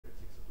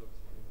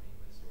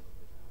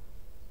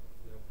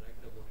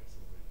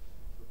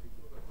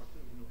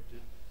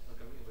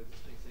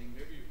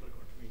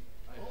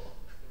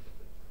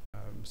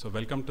So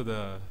welcome to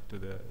the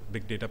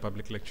Big Data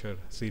Public Lecture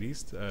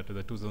series, to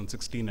the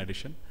 2016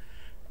 edition.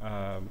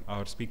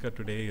 Our speaker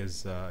today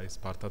is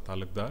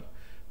ParthaTalukdar.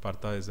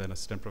 Partha is an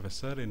assistant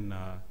professor in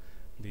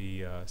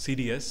the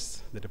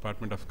CDS, the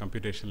Department of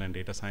Computational and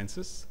Data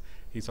Sciences.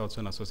 He's also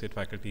an associate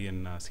faculty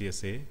in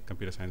CSA,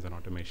 Computer Science and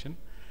Automation.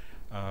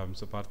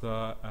 So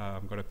Partha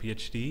got a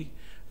PhD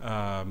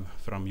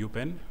from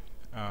UPenn,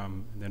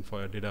 then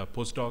did a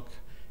postdoc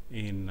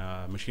in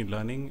machine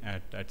learning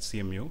at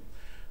CMU.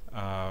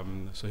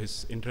 So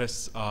his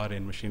interests are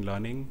in machine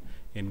learning,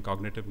 in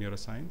cognitive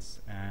neuroscience,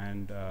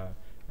 and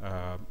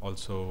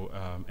also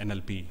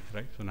NLP,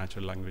 right? So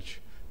natural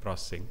language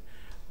processing.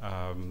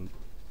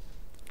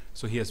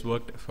 So he has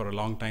worked for a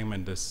long time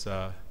in this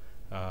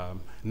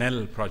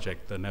NEL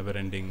project, the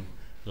Never-Ending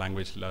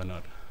Language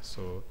Learner.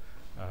 So,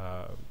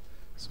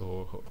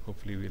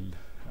 hopefully we'll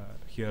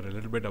hear a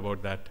little bit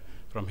about that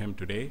from him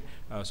today.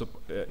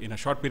 In a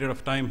short period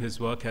of time, his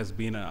work has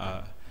been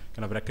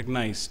kind of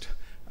recognized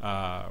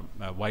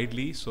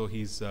widely. So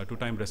he's a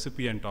two-time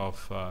recipient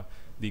of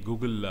the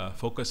Google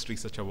Focused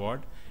Research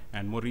Award,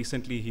 and more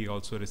recently he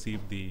also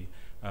received the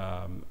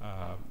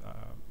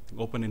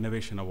Open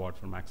Innovation Award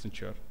from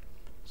Accenture.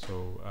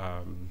 So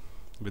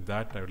with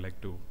that, I would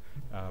like to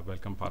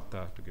welcome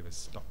Partha to give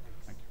his talk.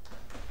 Thank you.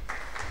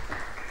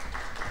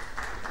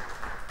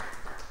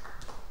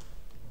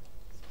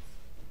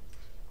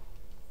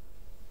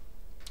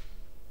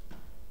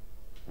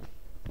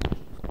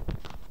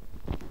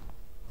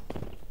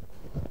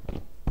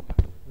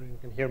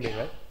 You can hear me,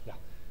 right? Yeah.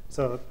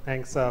 So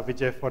thanks,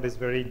 Vijay, for this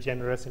very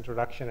generous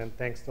introduction, and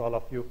thanks to all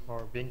of you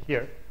for being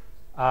here.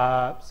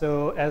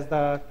 So as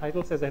the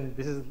title says, and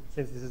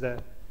since this is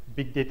a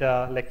big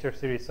data lecture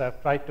series, so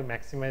I've tried to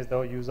maximize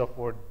the use of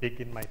word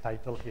big in my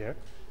title here.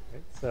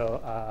 Right?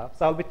 So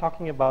I'll be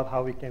talking about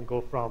how we can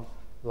go from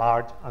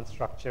large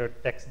unstructured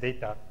text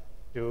data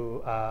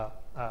to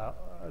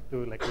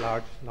like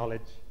large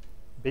knowledge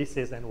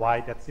bases and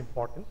why that's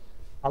important.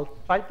 I'll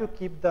try to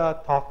keep the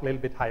talk a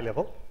little bit high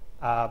level.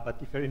 But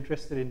if you're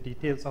interested in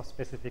details of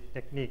specific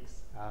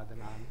techniques,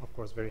 then I'm, of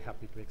course, very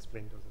happy to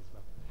explain those as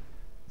well.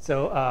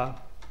 So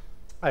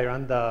I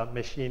run the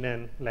Machine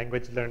and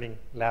Language Learning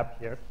Lab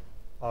here,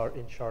 or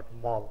in short,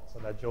 MAL. So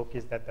the joke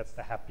is that that's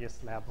the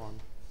happiest lab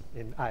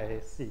in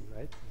IISc,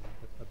 right?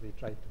 That's what we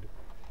try to do.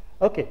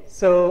 OK,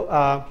 so,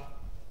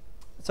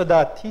 so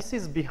the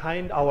thesis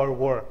behind our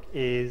work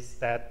is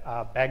that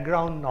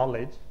background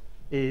knowledge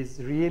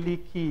is really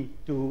key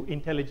to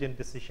intelligent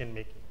decision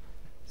making.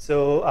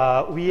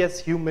 So we as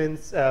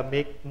humans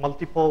make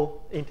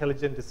multiple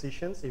intelligent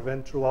decisions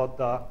even throughout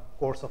the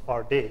course of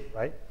our day,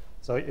 right?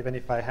 So even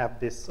if I have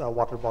this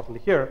water bottle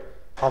here,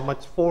 how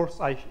much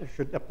force I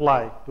should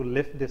apply to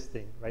lift this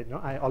thing, right? You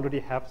know, I already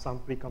have some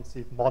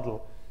preconceived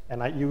model,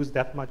 and I use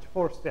that much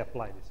force to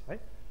apply this, right?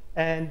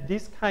 And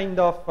this kind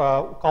of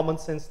common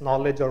sense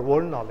knowledge or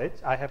world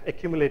knowledge I have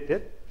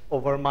accumulated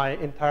over my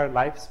entire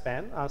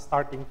lifespan,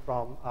 starting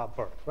from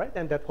birth, right?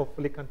 And that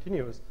hopefully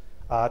continues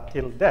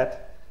till death.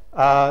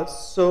 And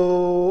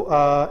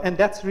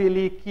that's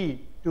really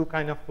key to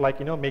kind of like,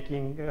 you know,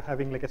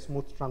 having like a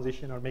smooth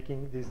transition or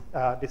making these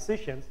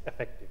decisions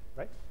effective,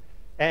 right?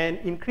 And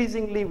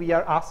increasingly, we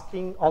are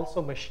asking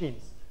also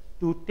machines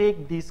to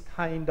take these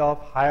kind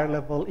of higher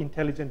level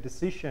intelligent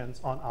decisions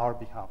on our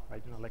behalf,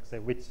 right? You know, like say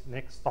which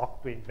next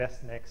stock to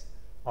invest next,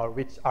 or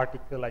which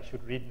article I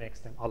should read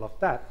next, and all of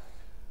that.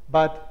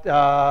 But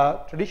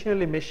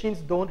traditionally, machines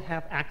don't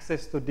have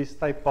access to this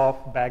type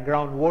of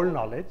background world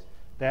knowledge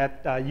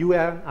that you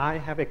and I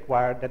have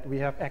acquired, that we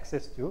have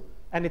access to,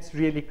 and it's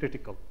really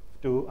critical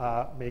to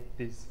make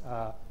these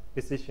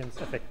decisions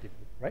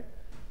effectively, right?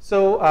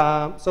 So,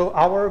 so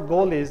our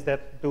goal is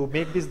that to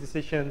make these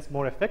decisions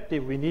more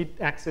effective, we need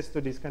access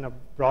to this kind of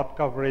broad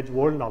coverage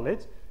world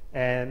knowledge,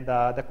 and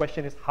the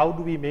question is, how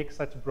do we make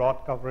such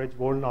broad coverage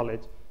world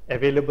knowledge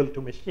available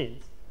to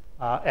machines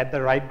at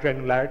the right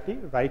granularity,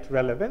 right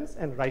relevance,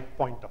 and right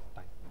point of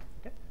time?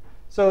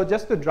 So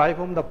just to drive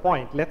home the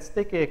point, let's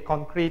take a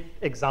concrete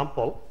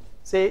example.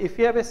 Say if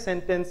you have a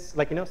sentence,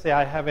 like, you know, say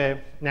I have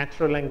a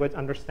natural language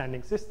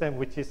understanding system,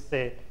 which is,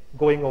 say,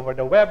 going over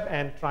the web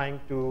and trying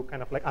to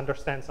kind of like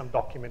understand some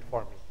document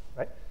for me,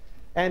 right?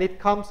 And it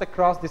comes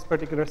across this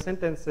particular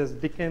sentence as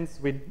Dickens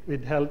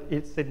withheld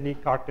Sidney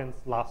Carton's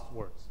last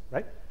words,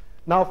 right?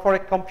 Now for a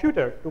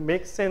computer to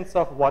make sense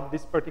of what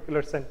this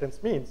particular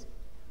sentence means,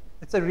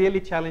 it's a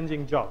really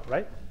challenging job,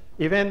 right?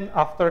 Even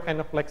after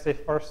kind of like, say,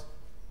 first,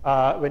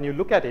 when you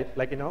look at it,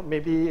 like, you know,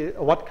 maybe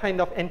what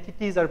kind of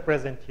entities are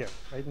present here,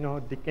 right? You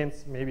know,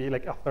 Dickens, maybe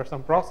like after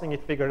some processing,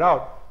 it figured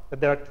out that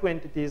there are two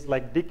entities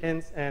like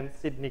Dickens and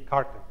Sidney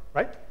Carton,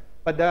 right?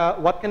 But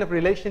what kind of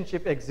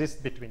relationship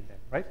exists between them,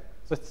 right?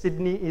 So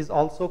Sidney is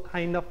also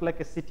kind of like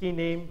a city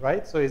name,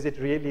 right? So is it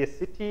really a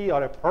city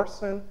or a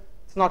person?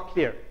 It's not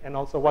clear. And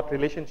also what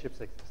relationships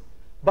exist.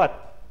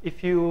 But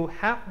if you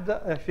have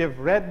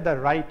read the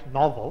right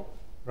novel,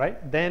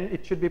 right, then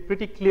it should be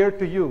pretty clear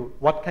to you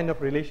what kind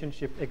of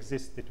relationship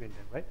exists between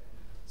them, right?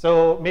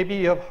 So maybe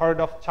you have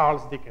heard of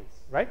Charles Dickens,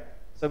 right?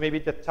 So maybe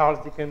the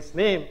Charles Dickens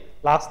name,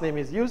 last name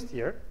is used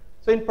here.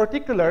 So in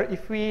particular,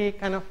 if we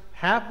kind of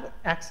have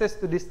access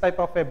to this type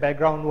of a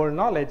background world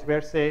knowledge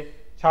where, say,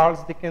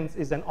 Charles Dickens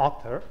is an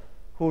author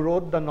who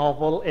wrote the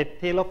novel A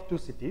Tale of Two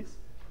Cities.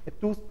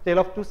 Tale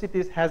of Two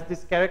Cities has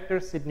this character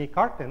Sidney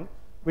Carton,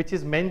 which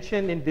is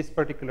mentioned in this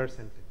particular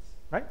sentence,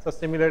 right? So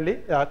similarly,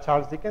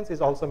 Charles Dickens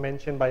is also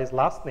mentioned by his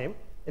last name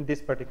in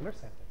this particular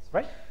sentence,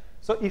 right?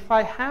 So if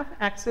I have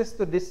access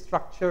to this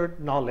structured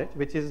knowledge,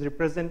 which is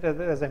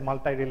represented as a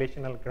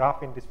multi-relational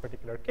graph in this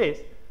particular case,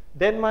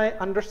 then my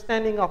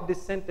understanding of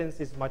this sentence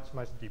is much,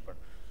 much deeper,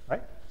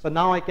 right? So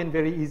now I can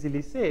very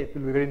easily say, it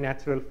will be very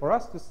natural for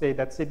us to say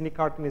that Sidney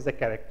Carton is a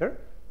character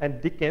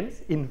and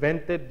Dickens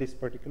invented this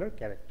particular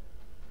character.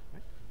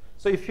 Right?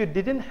 So if you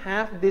didn't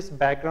have this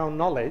background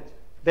knowledge,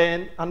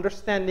 then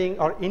understanding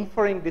or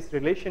inferring this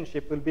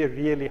relationship will be a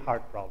really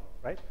hard problem,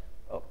 right?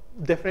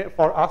 Definitely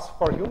for us,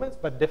 for humans,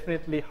 but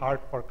definitely hard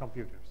for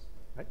computers,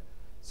 right?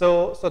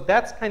 So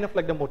that's kind of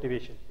like the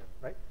motivation here,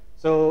 right?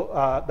 So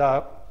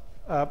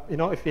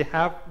if we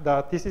have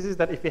the thesis is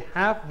that if we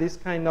have this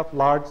kind of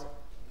large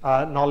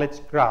knowledge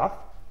graph,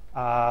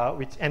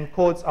 which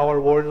encodes our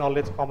world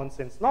knowledge, common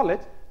sense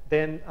knowledge,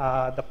 then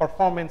the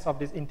performance of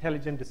these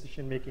intelligent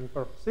decision-making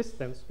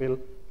systems will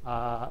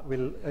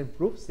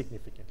improve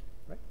significantly,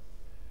 right?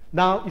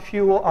 Now, if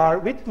you are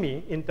with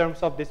me in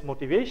terms of this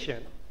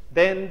motivation,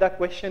 then the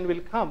question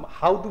will come,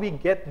 how do we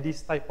get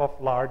this type of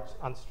large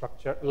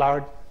unstructured,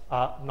 large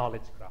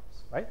knowledge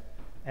graphs, right?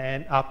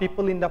 And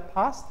people in the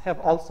past have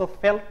also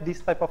felt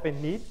this type of a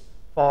need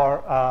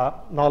for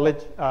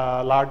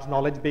large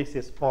knowledge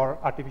bases for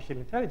artificial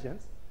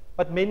intelligence,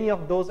 but many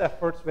of those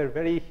efforts were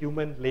very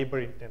human labor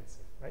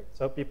intensive, right?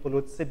 So people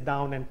would sit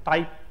down and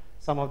type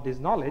some of this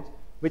knowledge,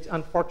 which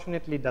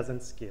unfortunately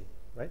doesn't scale,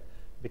 right?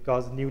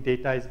 Because new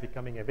data is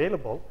becoming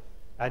available,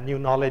 and new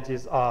knowledge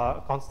is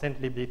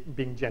constantly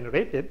being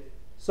generated.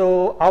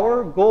 So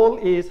our goal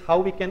is how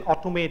we can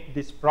automate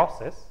this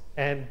process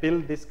and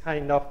build this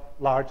kind of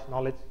large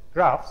knowledge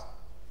graphs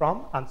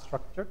from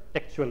unstructured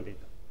textual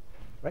data,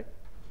 right?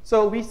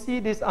 So we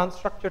see this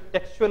unstructured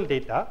textual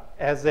data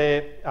as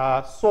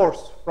a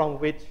source from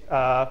which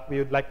we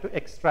would like to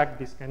extract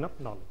this kind of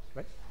knowledge,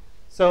 right?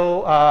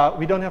 So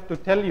we don't have to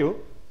tell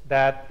you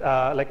that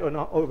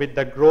with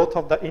the growth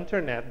of the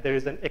internet, there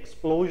is an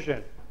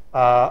explosion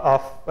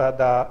of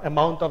the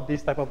amount of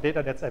this type of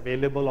data that's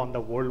available on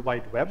the World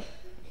Wide Web.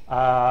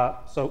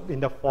 So in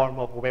the form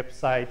of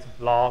websites,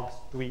 blogs,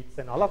 tweets,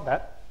 and all of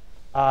that.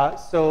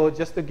 So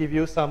just to give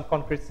you some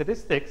concrete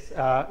statistics,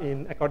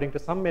 according to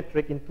some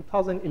metric, in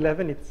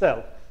 2011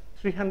 itself,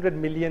 300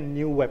 million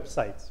new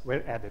websites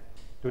were added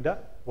to the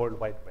World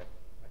Wide Web.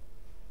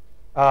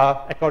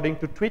 Right? According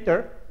to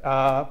Twitter,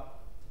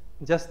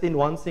 just in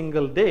one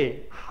single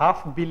day,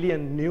 500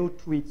 million new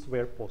tweets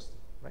were posted.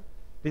 Right?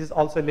 This is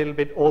also a little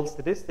bit old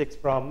statistics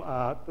from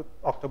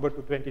October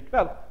to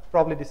 2012.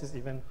 Probably this is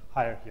even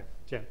higher here.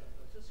 Jen.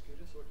 I was just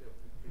curious what your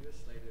previous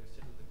slide where you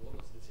said that the goal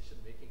was decision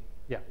making.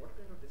 Yeah. What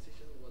kind of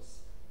decision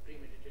was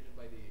premeditated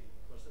by the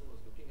person who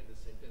was looking at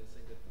this sentence,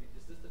 saying that is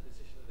this the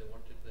decision that they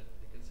wanted, that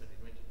Dickens had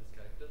invented this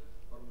character,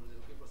 or were they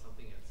looking for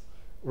something else?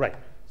 Right.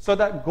 So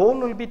the goal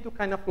will be to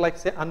kind of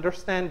like say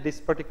understand this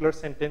particular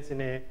sentence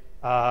in a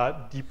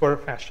deeper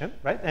fashion,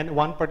 right? And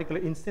one particular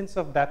instance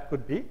of that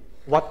could be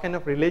what kind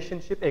of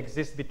relationship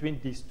exists between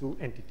these two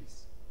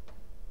entities,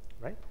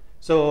 right?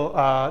 So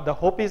the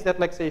hope is that,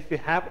 like say, if you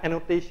have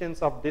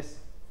annotations of this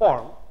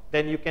form,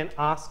 then you can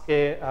ask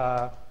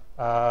a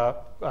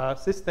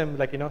system,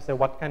 like, say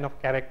what kind of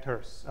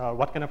characters,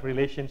 what kind of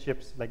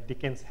relationships like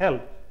Dickens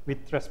held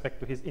with respect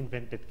to his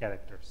invented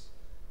characters,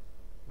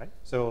 right?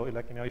 So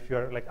like, if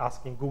you're like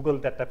asking Google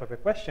that type of a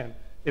question,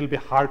 it'll be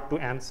hard to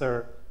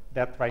answer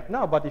that right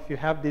now. But if you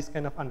have this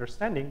kind of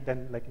understanding,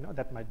 then like,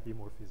 that might be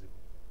more feasible.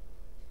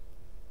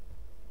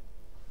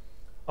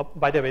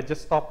 By the way,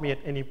 just stop me at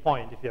any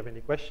point if you have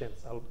any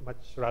questions. I'll much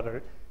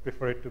rather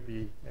prefer it to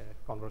be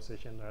a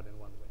conversation rather than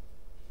one way.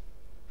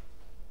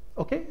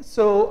 Okay,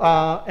 so,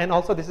 and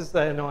also this is,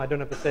 I don't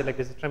have to say, like,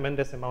 there's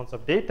tremendous amounts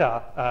of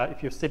data.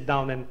 If you sit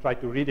down and try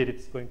to read it,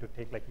 it's going to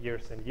take like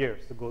years and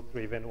years to go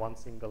through even one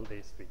single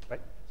day's tweet,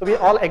 right? So we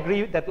all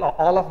agree that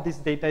all of this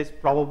data is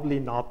probably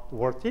not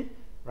worthy,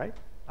 right,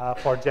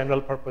 for general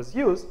purpose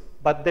use,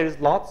 but there's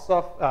lots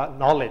of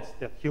knowledge,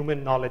 the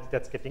human knowledge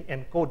that's getting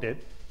encoded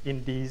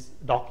in these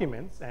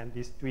documents and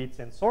these tweets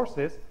and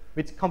sources,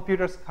 which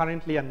computers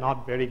currently are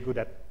not very good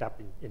at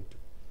tapping into,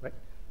 right?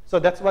 So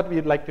that's what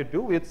we'd like to do.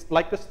 We'd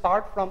like to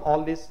start from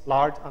all these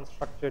large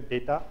unstructured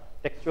data,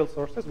 textual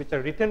sources, which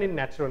are written in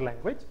natural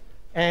language,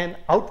 and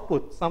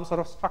output some sort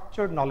of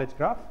structured knowledge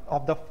graph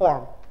of the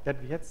form that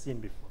we had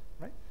seen before,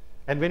 right?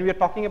 And when we are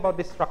talking about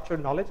this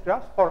structured knowledge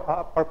graphs, for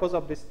purpose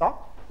of this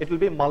talk, it will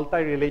be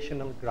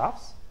multi-relational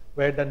graphs,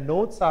 where the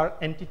nodes are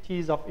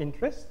entities of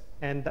interest,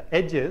 and the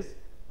edges,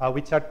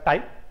 which are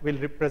typed, will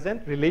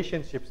represent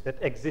relationships that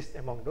exist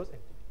among those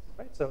entities,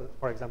 right? So,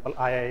 for example,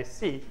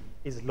 IISc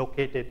is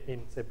located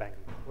in, say,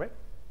 Bangalore, right?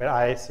 Where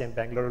IISc and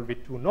Bangalore will be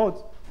two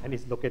nodes, and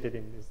is located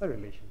in the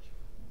relationship.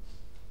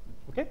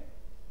 Okay?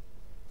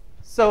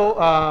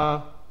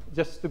 So,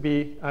 just to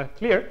be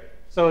clear,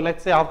 So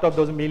let's say out of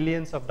those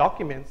millions of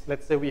documents,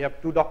 let's say we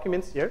have 2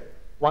 documents here.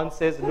 One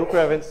says Luke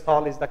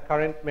Ravenstahl is the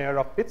current mayor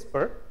of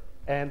Pittsburgh,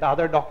 and the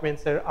other document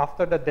says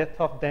after the death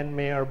of then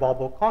Mayor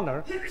Bob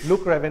O'Connor,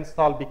 Luke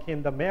Ravenstahl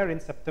became the mayor in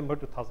September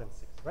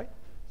 2006, right?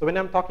 So when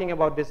I'm talking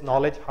about this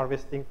knowledge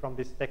harvesting from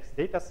these text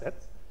data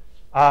sets,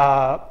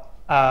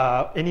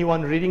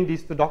 anyone reading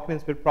these 2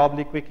 documents will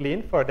probably quickly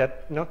infer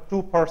that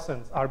 2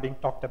 persons are being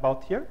talked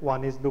about here.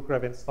 One is Luke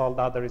Ravenstahl,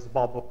 the other is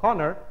Bob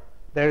O'Connor.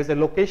 There is a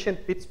location,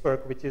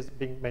 Pittsburgh, which is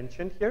being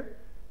mentioned here.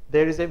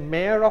 There is a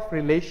mayor of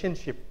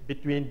relationship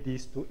between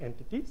these 2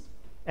 entities.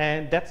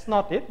 And that's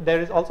not it.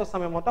 There is also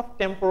some amount of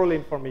temporal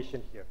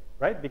information here,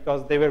 right?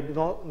 Because they were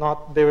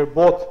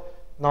both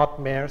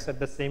not mayors at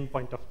the same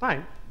point of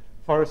time.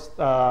 First,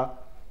 Bob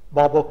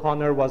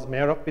O'Connor was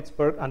mayor of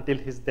Pittsburgh until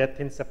his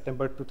death in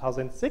September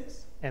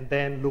 2006, and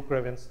then Luke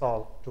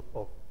Ravenstahl took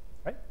over,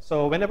 right?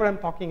 So whenever I'm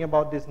talking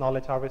about these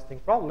knowledge harvesting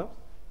problems,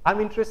 I'm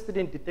interested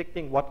in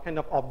detecting what kind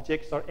of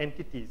objects or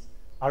entities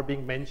are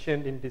being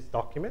mentioned in these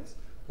documents,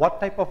 what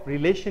type of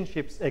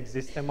relationships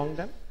exist among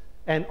them,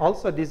 and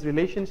also these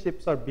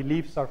relationships or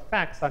beliefs or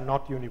facts are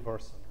not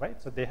universal, right?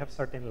 So they have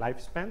certain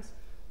lifespans.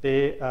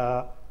 They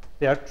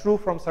are true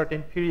from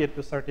certain period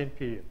to certain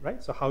period,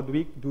 right? So how do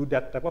we do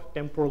that type of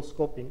temporal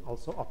scoping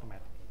also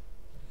automatically?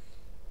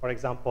 For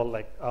example,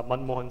 like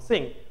Manmohan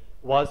Singh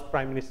was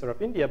Prime Minister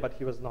of India, but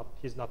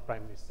he's not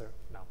Prime Minister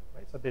now,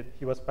 right? So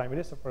he was Prime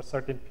Minister for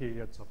certain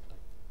periods of time.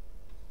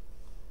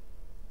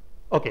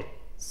 Okay,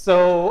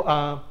 so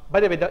by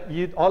the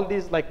way, all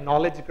these like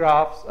knowledge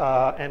graphs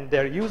and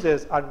their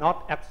uses are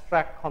not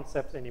abstract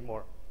concepts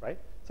anymore, right?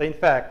 So in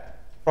fact,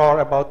 for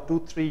about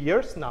 2-3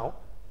 years now,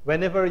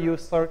 whenever you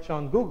search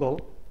on Google,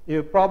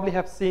 you probably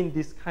have seen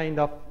this kind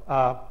of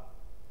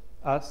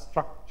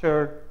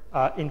structured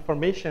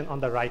information on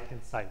the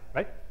right-hand side,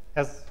 right?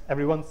 Has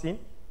everyone seen,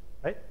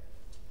 right?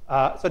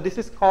 So this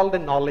is called the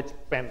knowledge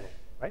panel,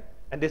 right?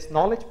 And this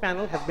knowledge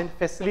panel has been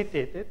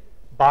facilitated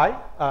by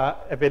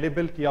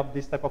availability of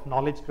this type of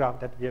knowledge graph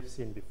that we have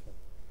seen before,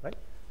 right?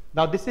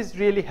 Now this is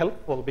really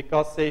helpful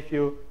because say if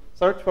you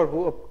search for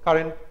who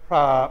current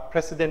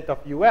president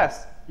of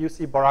US, you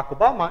see Barack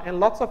Obama and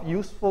lots of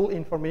useful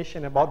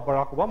information about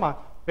Barack Obama,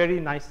 very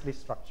nicely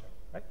structured,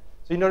 right?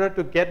 So in order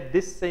to get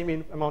this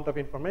same amount of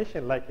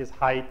information, like his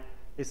height,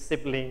 his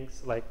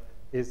siblings, like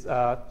his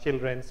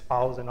children,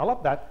 spouse, and all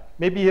of that,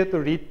 maybe you have to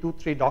read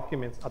 2-3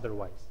 documents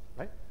otherwise,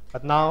 right?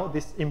 But now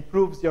this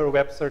improves your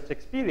web search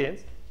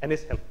experience and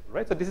is helpful,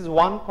 right? So this is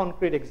one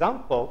concrete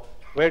example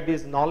where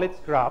these knowledge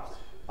graphs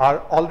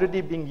are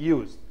already being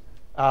used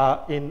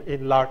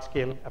in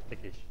large-scale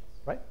applications,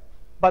 right?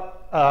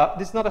 But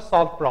this is not a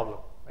solved problem,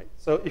 right?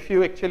 So if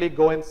you actually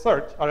go and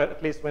search, or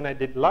at least when I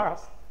did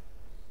last,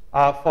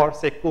 for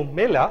say Kumbh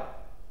Mela,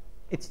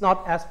 it's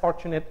not as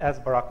fortunate as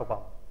Barack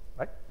Obama,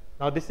 right?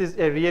 Now this is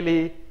a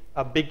really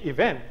big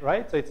event,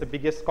 right? So it's the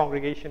biggest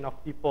congregation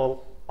of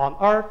people on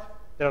earth.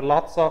 There are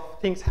lots of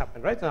things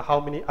happen, right? So I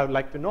would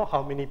like to know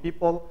how many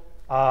people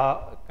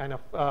kind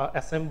of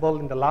assembled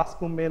in the last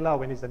Kumbh Mela,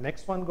 when is the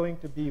next one going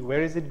to be,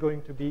 where is it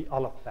going to be,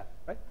 all of that,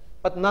 right?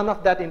 But none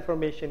of that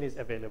information is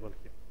available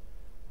here.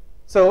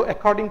 So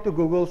according to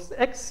Google's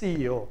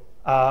ex-CEO,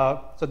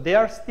 so they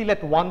are still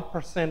at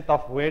 1%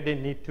 of where they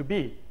need to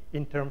be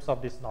in terms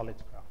of this knowledge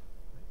graph.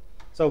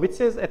 So which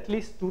says at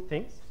least 2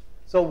 things.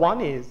 So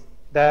one is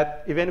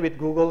that even with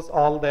Google's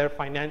all their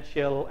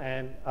financial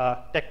and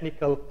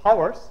technical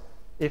powers,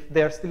 if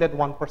they're still at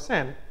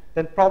 1%,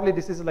 then probably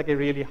this is like a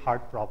really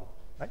hard problem,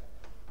 right?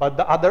 But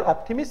the other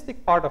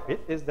optimistic part of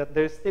it is that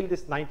there's still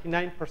this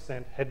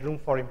 99% headroom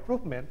for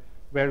improvement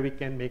where we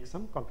can make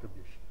some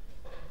contribution.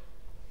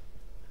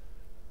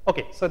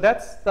 Okay, so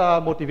that's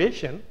the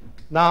motivation.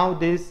 Now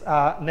this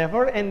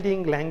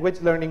never-ending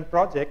language learning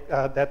project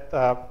that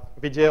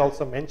Vijay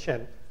also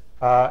mentioned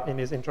in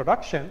his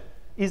introduction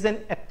is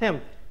an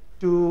attempt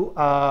to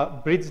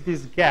bridge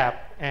this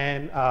gap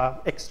and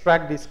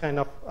extract this kind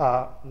of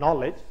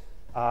knowledge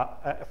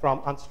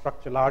from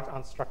large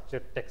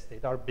unstructured text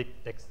data or big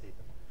text data.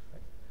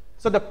 Right?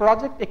 So the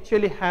project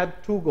actually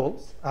had 2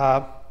 goals.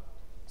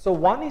 So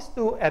one is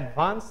to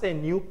advance a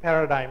new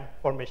paradigm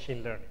for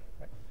machine learning.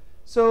 Right?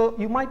 So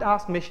you might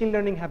ask, machine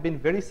learning have been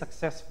very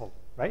successful,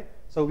 right?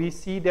 So we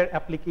see their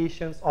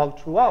applications all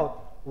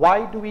throughout.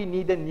 Why do we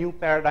need a new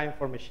paradigm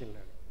for machine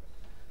learning?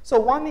 So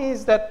one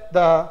is that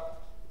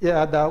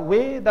the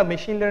way the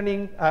machine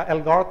learning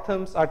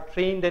algorithms are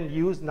trained and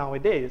used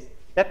nowadays,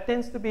 that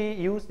tends to be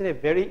used in a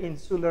very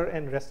insular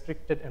and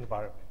restricted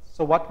environment.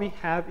 So what we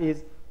have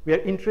is, we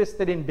are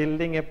interested in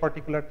building a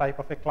particular type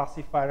of a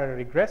classifier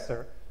or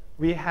regressor.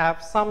 We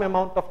have some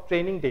amount of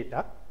training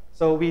data.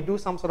 So we do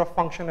some sort of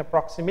function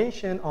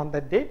approximation on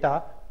that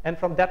data, and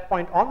from that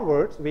point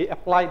onwards, we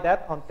apply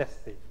that on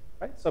test data,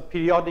 right? So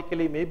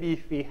periodically, maybe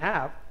if we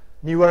have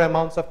newer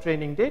amounts of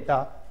training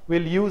data,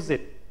 we'll use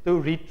it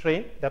to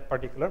retrain that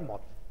particular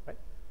model, right?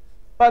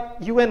 But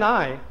you and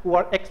I, who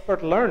are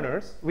expert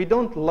learners, we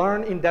don't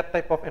learn in that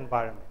type of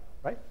environment,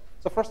 right?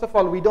 So first of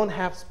all, we don't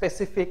have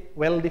specific,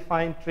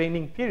 well-defined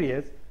training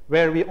periods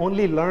where we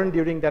only learn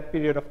during that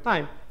period of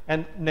time,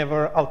 and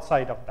never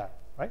outside of that,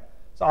 right?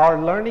 So our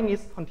learning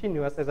is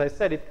continuous. As I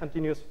said, it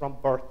continues from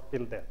birth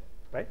till death,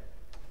 right?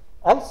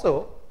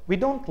 Also, we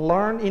don't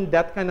learn in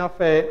that kind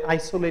of an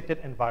isolated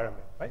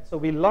environment, right? So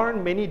we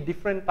learn many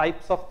different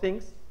types of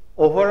things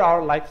over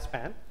our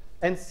lifespan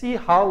and see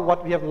how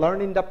what we have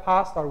learned in the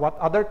past or what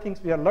other things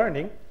we are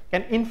learning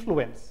can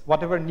influence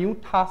whatever new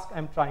task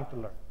I'm trying to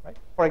learn, right?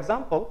 For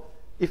example,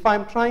 if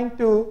I'm trying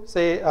to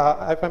say,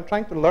 if I'm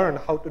trying to learn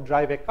how to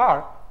drive a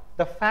car,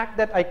 the fact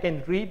that I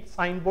can read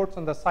signboards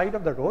on the side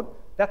of the road,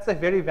 that's a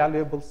very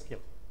valuable skill,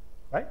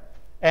 right?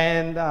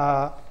 And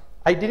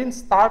I didn't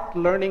start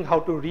learning how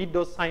to read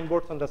those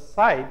signboards on the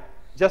side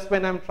just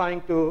when I'm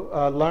trying to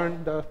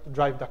learn to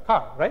drive the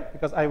car, right?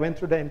 Because I went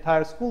through the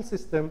entire school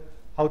system,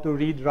 how to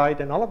read, write,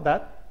 and all of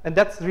that, and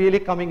that's really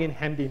coming in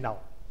handy now,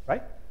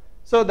 right?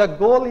 So the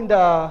goal in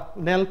the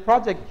NEL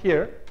project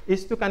here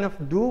is to kind of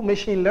do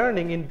machine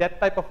learning in that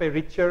type of a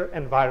richer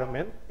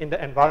environment, in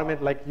the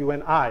environment like you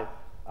and I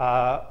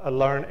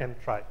learn and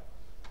try.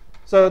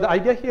 So the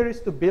idea here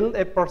is to build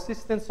a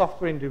persistent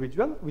software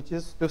individual, which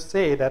is to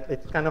say that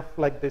it's kind of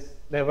like this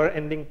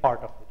never-ending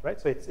part of it,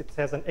 right? So it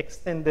has an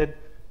extended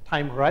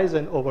time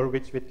horizon over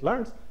which it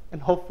learns,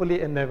 and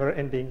hopefully a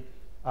never-ending,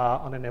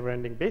 on a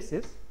never-ending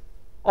basis.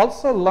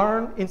 Also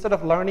learn, instead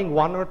of learning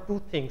one or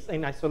two things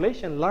in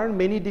isolation, learn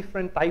many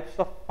different types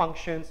of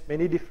functions,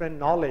 many different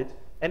knowledge,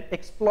 and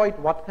exploit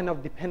what kind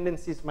of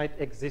dependencies might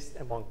exist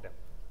among them,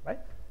 right?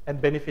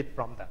 And benefit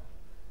from that.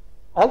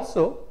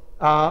 Also,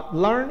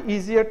 learn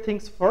easier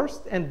things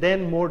first and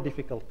then more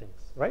difficult things,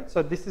 right?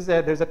 So this is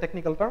there's a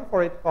technical term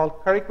for it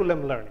called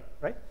curriculum learning,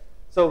 right?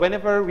 So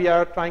whenever we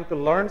are trying to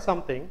learn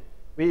something,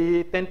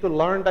 we tend to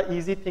learn the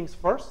easy things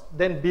first,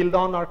 then build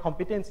on our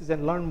competencies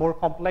and learn more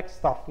complex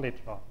stuff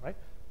later on, right?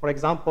 For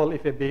example,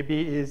 if a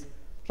baby is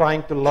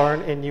trying to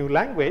learn a new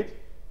language,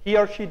 he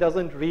or she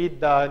doesn't read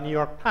the New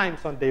York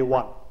Times on day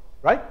one,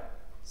 right?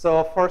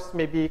 So first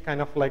maybe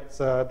kind of like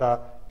the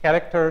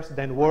characters,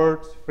 then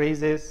words,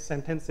 phrases,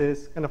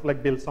 sentences, kind of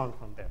like builds on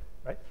from there,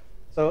 right?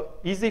 So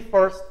easy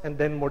first and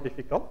then more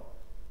difficult.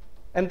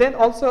 And then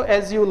also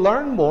as you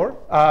learn more,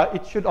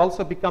 it should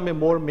also become a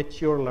more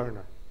mature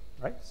learner,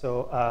 right?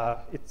 So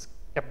its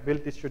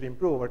capabilities should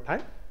improve over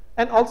time.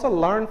 And also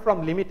learn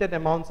from limited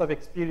amounts of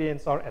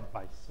experience or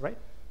advice, right?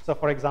 So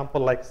for example,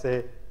 like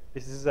say,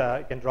 this is,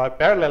 you can draw a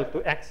parallel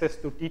to access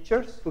to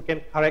teachers who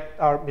can correct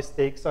our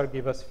mistakes or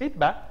give us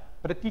feedback,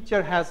 but a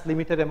teacher has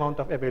limited amount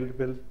of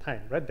available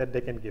time, right, that they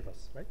can give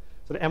us, right?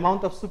 So the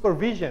amount of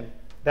supervision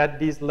that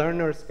these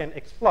learners can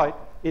exploit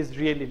is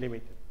really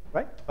limited,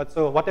 right? But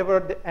so whatever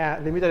the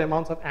limited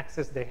amounts of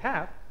access they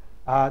have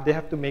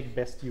to make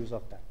best use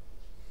of that.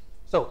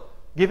 So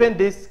given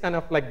these kind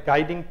of like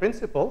guiding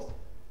principles,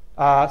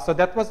 so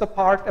that was the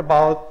part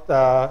about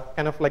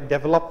kind of like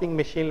developing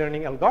machine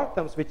learning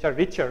algorithms which are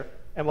richer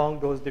among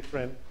those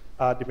different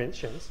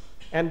dimensions.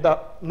 And the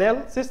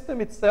NEL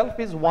system itself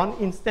is one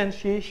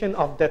instantiation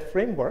of that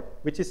framework,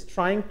 which is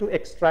trying to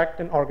extract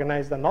and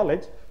organize the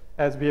knowledge,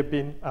 as we have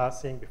been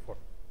seeing before.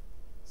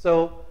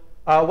 So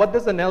what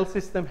does the NEL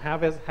system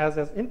has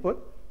as input?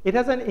 It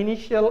has an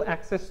initial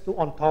access to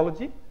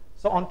ontology.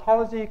 So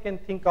ontology you can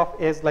think of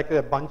as like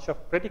a bunch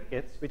of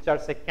predicates, which are,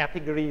 say,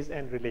 categories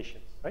and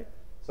relations, right?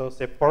 So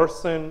say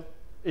person,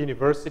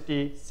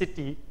 university,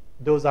 city,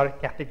 those are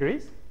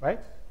categories, right?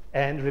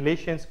 And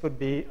relations could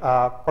be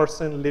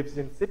person lives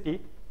in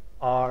city,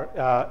 or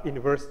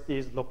university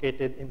is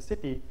located in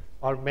city,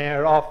 or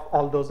mayor of,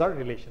 all those are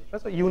relations, right?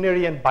 So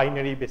unary and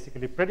binary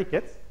basically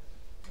predicates.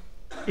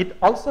 It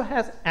also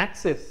has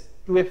access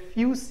to a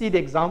few seed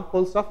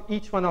examples of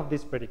each one of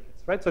these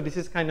predicates, right? So this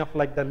is kind of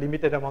like the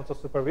limited amounts of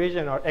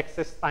supervision or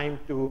access time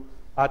to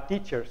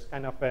teachers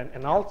kind of an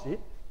analogy,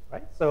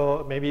 right?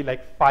 So maybe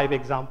like 5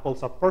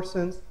 examples of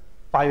persons,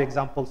 5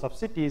 examples of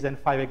cities, and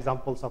 5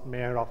 examples of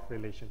mayor of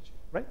relationship,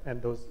 right?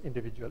 And those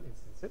individual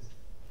instances.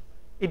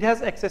 It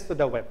has access to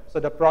the web. So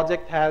the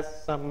project has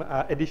some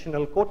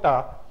additional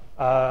quota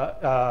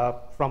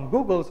from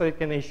Google, so it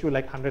can issue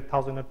like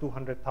 100,000 or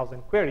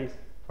 200,000 queries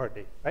per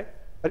day, right?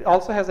 But it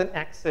also has an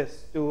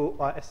access to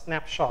a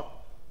snapshot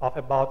of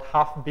about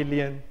 500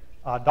 million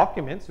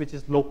documents, which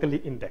is locally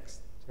indexed,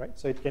 right?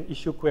 So it can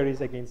issue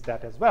queries against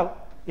that as well,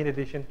 in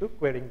addition to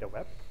querying the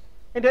web.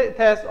 And it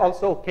has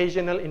also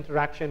occasional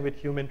interaction with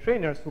human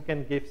trainers who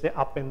can give, say,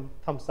 up and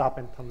thumbs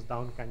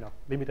down kind of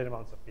limited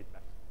amounts of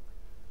feedback.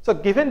 So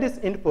given this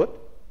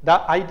input, the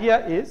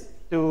idea is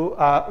to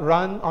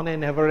run on a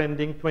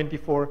never-ending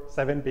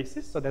 24/7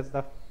 basis. So that's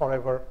the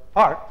forever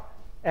part.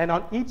 And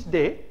on each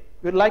day,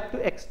 we'd like to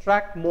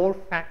extract more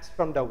facts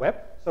from the web.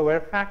 So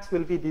where facts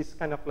will be these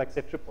kind of like,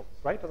 say, triples,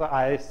 right? So the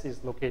IIS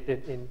is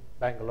located in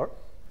Bangalore.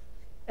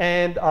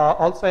 And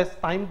also as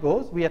time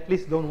goes, we at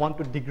least don't want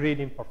to degrade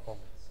in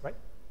performance, right?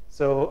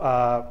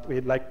 So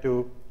we'd like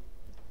to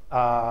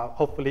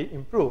hopefully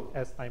improve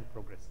as time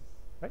progresses,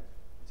 right?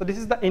 So this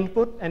is the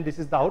input and this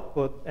is the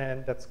output,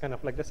 and that's kind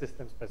of like the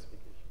system specification.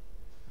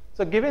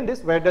 So given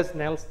this, where does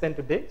NEL stand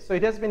today? So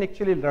it has been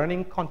actually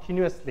learning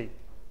continuously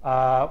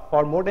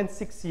for more than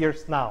 6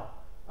 years now,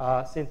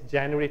 since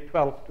January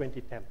 12,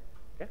 2010.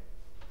 Okay?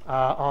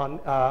 on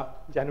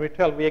January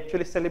 12th, we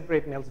actually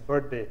celebrate Nell's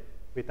birthday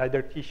with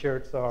either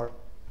T-shirts or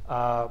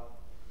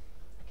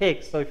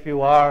cakes. So if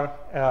you are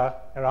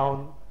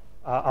around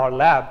our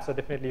lab, so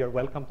definitely you're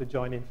welcome to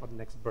join in for the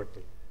next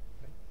birthday.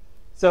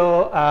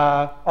 So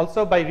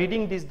also by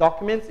reading these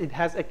documents, it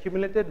has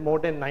accumulated more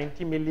than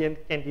 90 million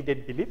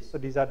candidate beliefs. So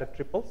these are the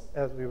triples,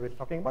 as we were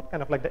talking about,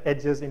 kind of like the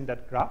edges in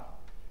that graph.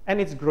 And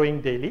it's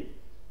growing daily.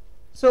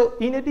 So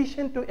in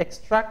addition to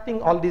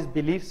extracting all these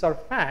beliefs or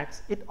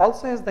facts, it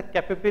also has the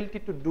capability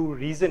to do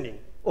reasoning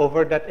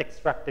over that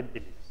extracted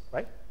beliefs,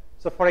 right?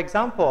 So for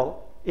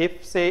example,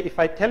 if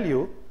I tell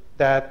you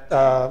that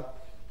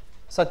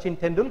Sachin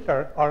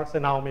Tendulkar, or so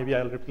now maybe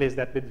I'll replace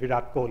that with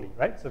Virat Kohli,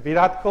 right? So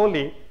Virat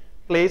Kohli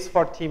plays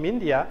for Team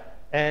India,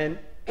 and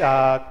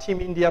Team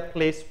India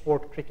plays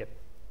sport cricket,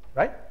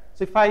 right?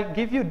 So if I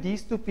give you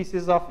these two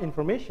pieces of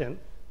information,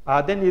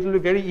 then it will be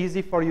very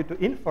easy for you to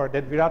infer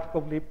that Virat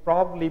Kohli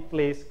probably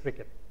plays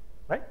cricket,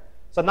 right?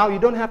 So now you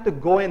don't have to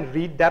go and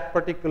read that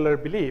particular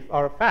belief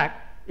or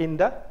fact in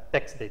the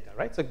text data,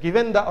 right? So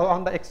given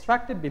on the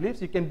extracted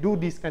beliefs, you can do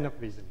this kind of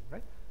reasoning,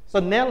 right? So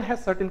Nell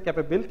has certain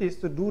capabilities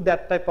to do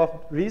that type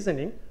of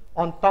reasoning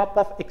on top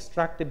of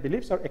extracted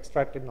beliefs or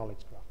extracted knowledge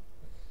graph.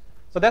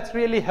 So that's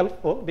really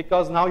helpful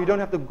because now you don't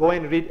have to go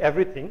and read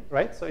everything,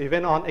 right? So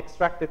even on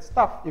extracted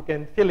stuff, you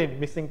can fill in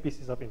missing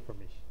pieces of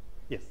information.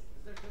 Yes? Is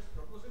that just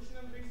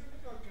propositional reasoning,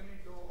 or can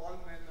it do all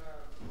men,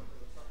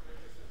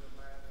 Socrates is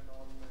a man and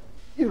all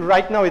men?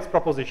 Right now it's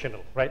propositional,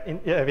 right?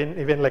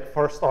 Even like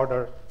first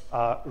order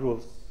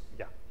rules,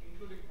 yeah.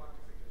 Including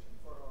quantification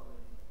for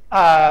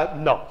all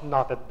men? No,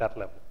 not at that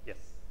level, yes.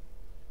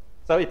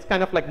 So it's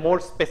kind of like more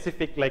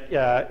specific, like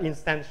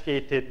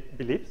instantiated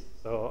beliefs.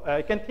 So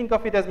you can think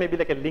of it as maybe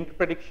like a link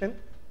prediction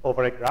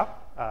over a graph,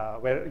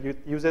 where it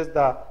uses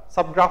the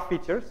subgraph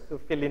features to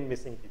fill in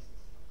missing pieces.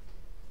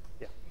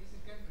 Yeah. Because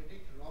it can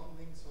predict long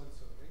links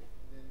also, right?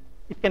 Then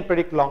it can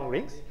predict long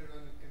links. later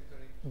on it can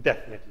correct.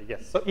 Definitely,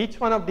 yes. So each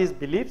one of these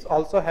beliefs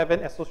also have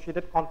an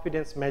associated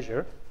confidence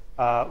measure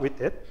with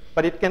it,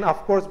 but it can of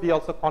course be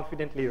also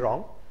confidently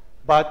wrong,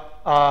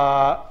 but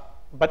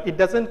it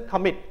doesn't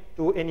commit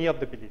to any of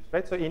the beliefs,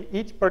 right? So in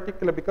each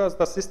particular, because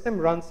the system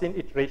runs in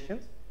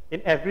iterations,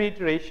 in every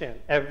iteration,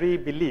 every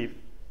belief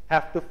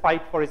have to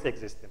fight for its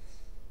existence,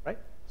 right?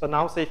 So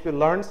now say if you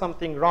learn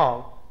something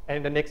wrong, and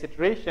in the next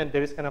iteration,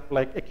 there is kind of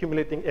like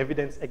accumulating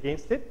evidence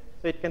against it,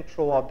 so it can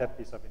throw out that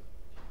piece of information.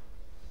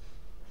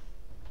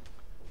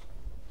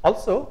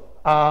 Also,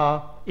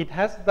 it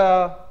has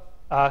the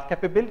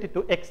capability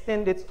to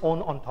extend its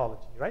own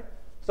ontology, right?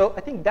 So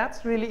I think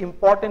that's really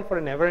important for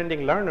a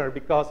never-ending learner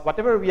because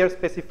whatever we are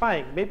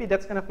specifying, maybe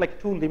that's kind of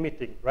like too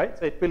limiting, right?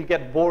 So it will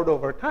get bored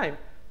over time.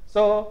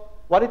 So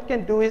what it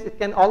can do is it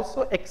can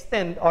also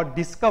extend or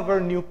discover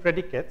new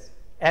predicates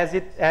as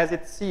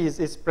it sees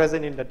is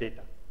present in the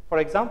data. For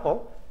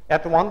example,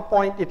 at one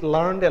point it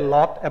learned a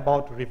lot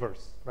about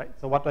rivers, right?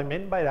 So what I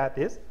meant by that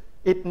is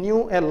it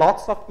knew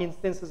lots of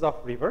instances of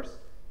rivers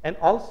and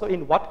also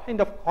in what kind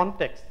of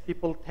context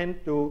people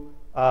tend to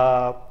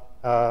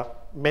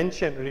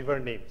mention river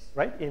names,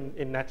 right,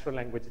 in natural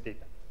language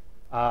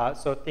data.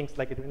 So things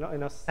like it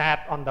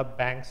sat on the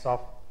banks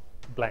of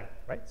blank,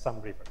 right,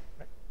 some river.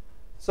 Right?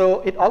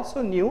 So it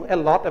also knew a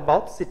lot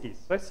about cities,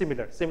 right,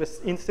 similar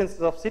instances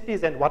of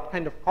cities and what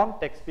kind of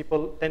context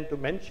people tend to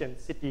mention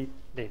city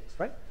names,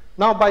 right.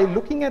 Now by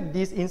looking at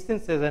these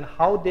instances and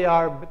how they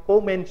are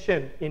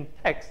co-mentioned in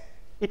text,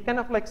 it kind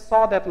of like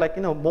saw that like,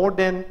 more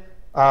than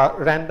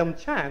random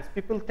chance,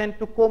 people tend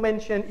to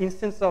co-mention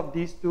instances of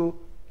these two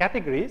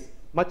categories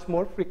much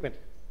more frequently,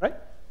 right?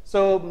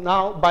 So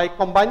now by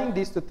combining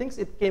these two things,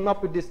 it came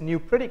up with this new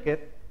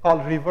predicate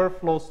called river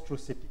flows through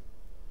city,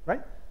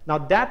 right? Now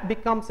that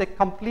becomes a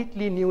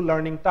completely new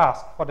learning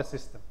task for the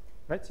system,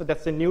 right? So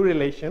that's a new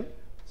relation.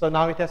 So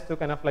now it has to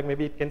kind of like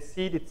maybe it can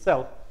seed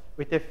itself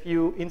with a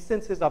few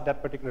instances of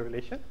that particular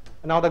relation.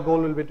 And now the goal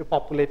will be to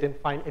populate and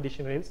find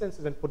additional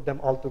instances and put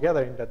them all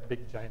together in that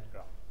big giant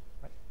graph,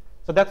 right?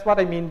 So that's what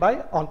I mean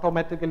by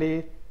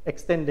automatically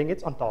extending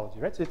its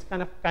ontology, right? So it's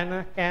kind of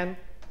can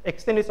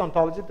extend its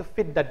ontology to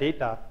fit the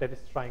data that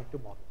it's trying to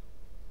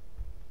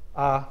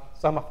model.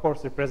 Some, of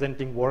course,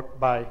 representing work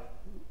by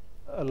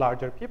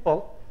larger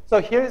people.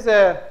 So here is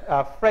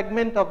a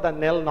fragment of the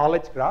Nell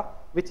knowledge graph,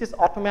 which is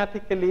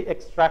automatically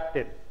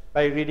extracted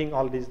by reading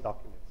all these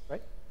documents,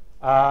 right?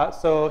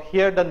 So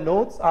here the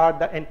nodes are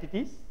the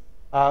entities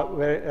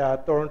where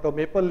Toronto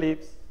Maple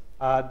Leafs,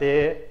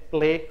 they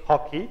play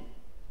hockey.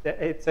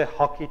 It's a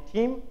hockey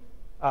team.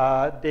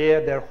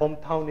 Their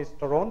hometown is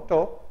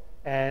Toronto.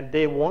 And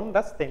they won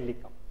the Stanley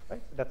Cup,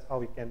 right? So that's how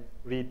we can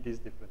read these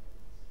different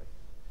things.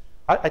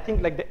 Right? I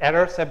think like the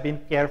errors have been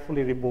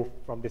carefully removed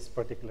from this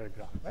particular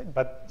graph, right?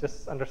 But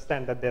just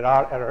understand that there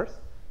are errors,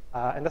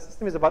 and the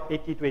system is about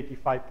 80 to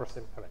 85%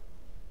 correct.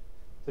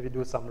 So we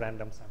do some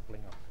random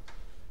sampling of it,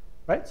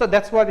 right? So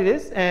that's what it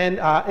is, and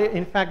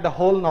in fact, the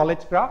whole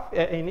knowledge graph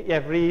in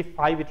every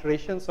 5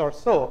 iterations or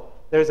so,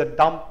 there is a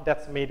dump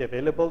that's made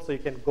available, so you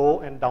can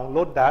go and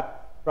download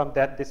that from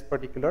this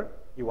particular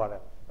URL.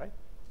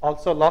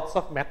 Also, lots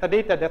of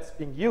metadata that's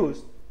being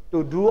used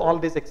to do all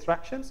these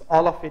extractions,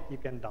 all of it you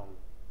can download.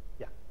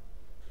 Yeah.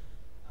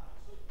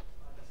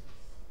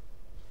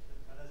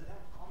 Does it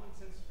have common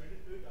sense credit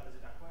to it, or does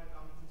it acquire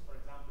common sense? For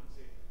example,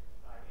 say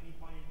any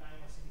point in time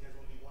a city has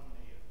only one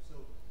mayor,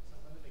 so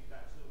something like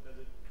that. So does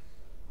it?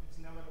 It's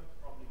never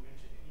probably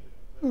mentioned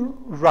anywhere.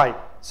 Right.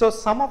 So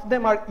some of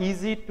them are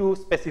easy to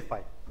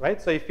specify,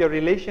 right? So if your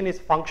relation is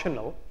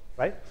functional,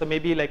 right? So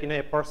maybe like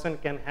a person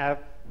can have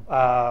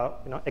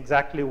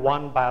exactly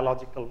one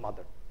biological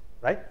mother,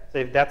 right? So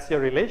if that's your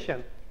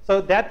relation,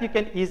 so that you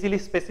can easily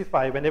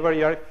specify whenever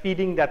you are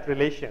feeding that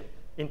relation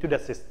into the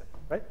system,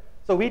 right?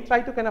 So we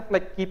try to kind of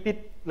like keep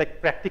it like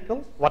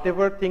practical.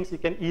 Whatever things you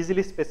can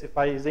easily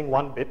specify using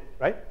one bit,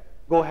 right?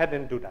 Go ahead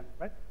and do that,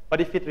 right?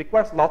 But if it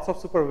requires lots of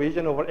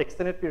supervision over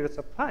extended periods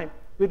of time,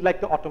 we'd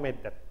like to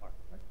automate that part,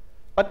 right?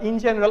 But in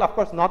general, of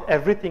course, not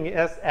everything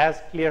is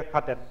as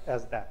clear-cut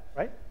as that,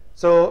 right?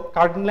 So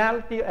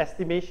cardinality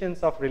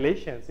estimations of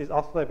relations is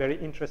also a very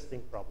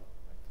interesting problem,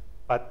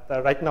 right?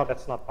 But right now,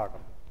 that's not part of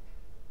it.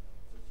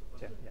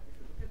 So, Yeah. if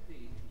you look at the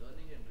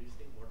learning and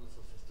reasoning models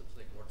of systems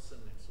like Watson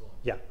and so on,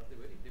 Yeah. are they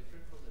very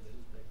different from the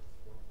NIL type of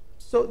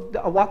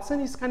model? So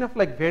Watson is kind of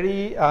like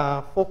very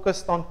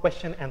focused on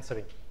question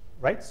answering,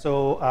 right?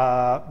 So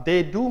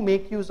they do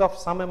make use of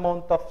some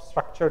amount of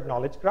structured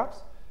knowledge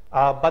graphs,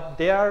 but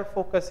their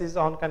focus is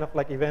on kind of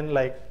like even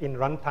like in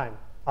runtime,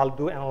 I'll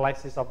do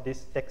analysis of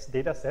these text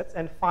data sets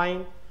and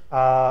find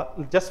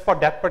just for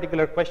that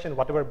particular question,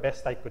 whatever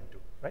best I could do,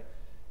 right?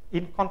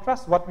 In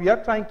contrast, what we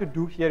are trying to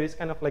do here is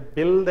kind of like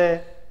build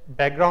a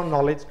background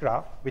knowledge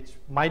graph, which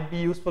might be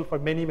useful for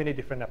many, many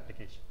different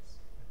applications.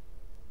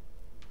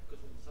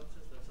 Because in some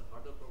sense, that's a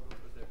harder problem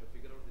because they have to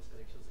figure out these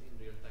connections in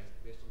real time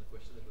based on the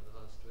question that was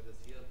asked, whereas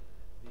here,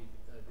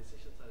 the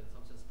decisions are in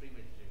some sense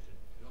premeditated.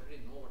 You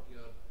already know what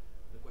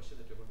the question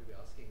that you're going to be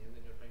asking, and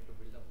then you're trying to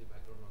build up the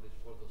background knowledge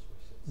for those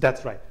questions.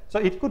 That's right.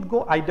 So it could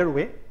go either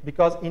way,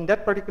 because in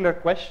that particular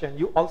question,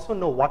 you also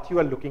know what you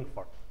are looking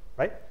for,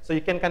 right? So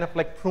you can kind of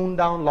like prune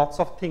down lots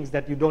of things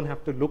that you don't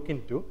have to look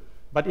into.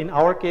 But in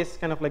our case,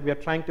 kind of like we are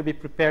trying to be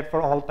prepared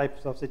for all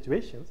types of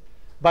situations.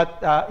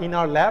 But in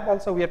our lab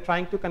also, we are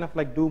trying to kind of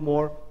like do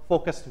more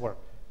focused work.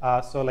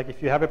 So like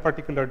if you have a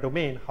particular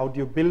domain, how do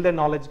you build a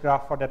knowledge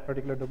graph for that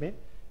particular domain?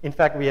 In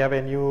fact, we have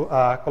a new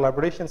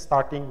collaboration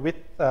starting with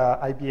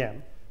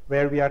IBM,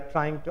 where we are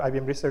trying to,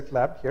 IBM Research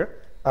Lab here,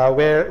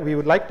 where we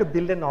would like to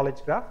build a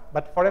knowledge graph,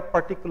 but for a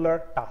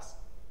particular task.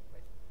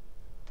 Right.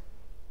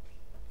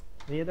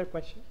 Any other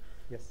question?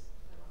 Yes.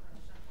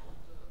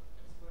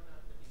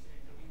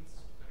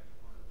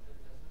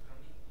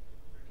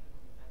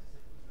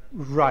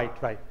 Right,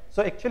 right.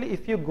 So actually,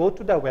 if you go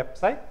to the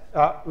website,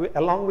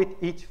 along with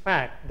each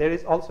fact, there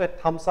is also a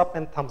thumbs up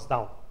and thumbs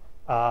down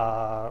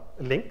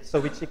link, so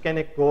which you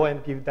can go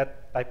and give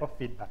that type of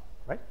feedback,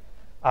 right?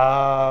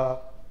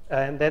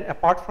 And then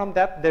apart from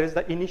that, there is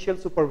the initial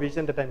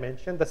supervision that I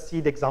mentioned, the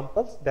seed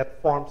examples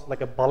that forms like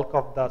a bulk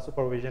of the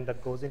supervision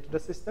that goes into the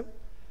system.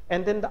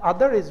 And then the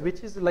other is, which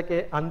is like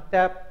a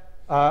untapped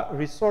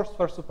resource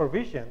for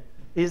supervision,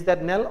 is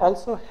that NEL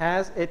also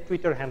has a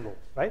Twitter handle,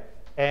 right?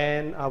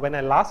 And when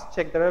I last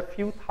checked, there are a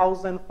few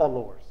thousand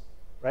followers,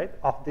 right,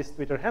 of this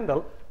Twitter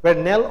handle, where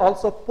NEL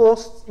also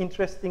posts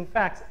interesting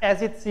facts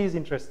as it sees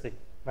interesting,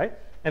 right?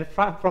 And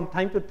from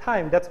time to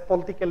time, that's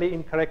politically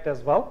incorrect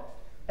as well.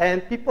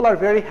 And people are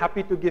very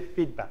happy to give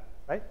feedback,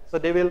 right? So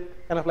they will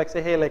kind of like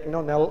say, hey, like,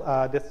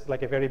 NEL, this is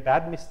like a very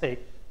bad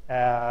mistake.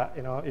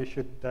 You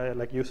should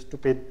like use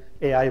stupid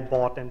AI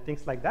bot and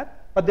things like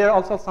that. But they're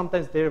also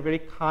sometimes they're very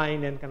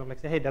kind and kind of like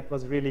say, hey, that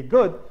was really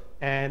good,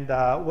 and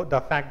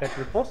the fact that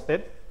you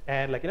posted,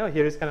 and like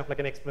here is kind of like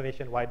an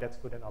explanation why that's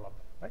good and all of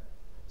that, right?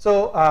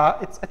 So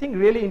it's I think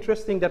really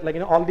interesting that like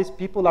all these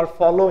people are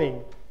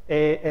following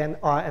an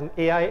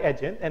AI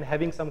agent and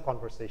having some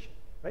conversation,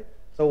 right?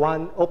 So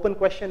one open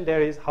question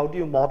there is, how do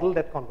you model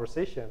that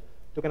conversation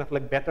to kind of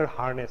like better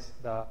harness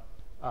the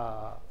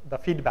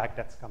feedback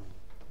that's coming?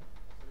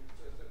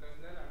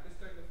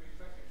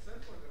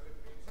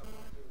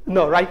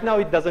 No, right now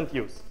it doesn't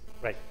use,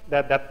 right?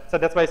 So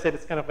that's why I said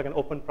it's kind of like an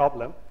open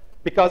problem.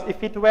 Because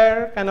if it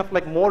were kind of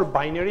like more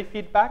binary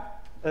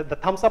feedback, the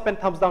thumbs up and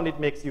thumbs down it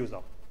makes use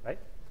of, right?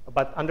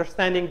 But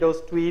understanding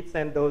those tweets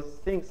and those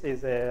things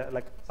is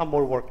like some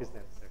more work is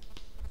necessary.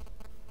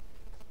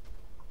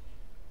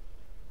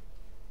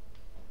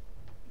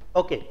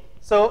 Okay,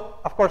 so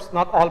of course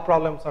not all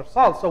problems are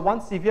solved. So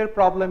one severe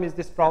problem is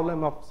this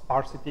problem of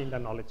sparsity in the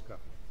knowledge graph.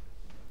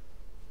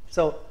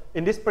 So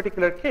in this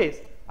particular case,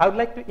 I would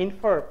like to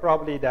infer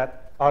probably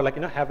that, or like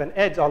have an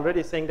edge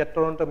already saying that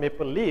Toronto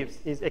Maple Leafs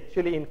is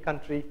actually in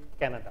country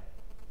Canada,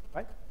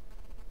 right?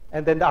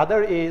 And then the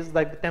other is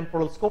like the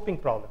temporal scoping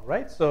problem,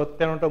 right? So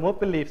Toronto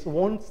Maple Leafs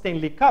won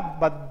Stanley Cup,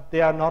 but they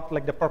are not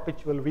like the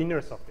perpetual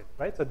winners of it,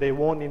 right? So they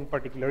won in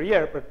particular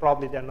year, but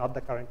probably they're not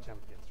the current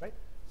champions, right?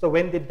 So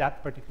when did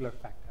that particular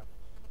fact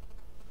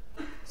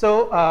happen?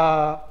 So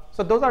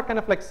so those are kind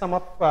of like some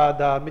of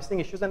the missing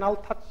issues, and I'll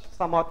touch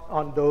somewhat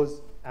on those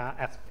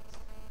aspects.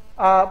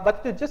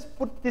 But to just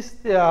put this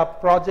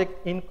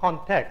project in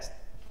context,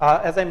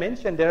 as I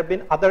mentioned, there have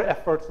been other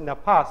efforts in the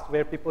past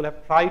where people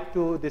have tried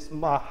to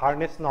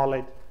harness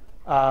knowledge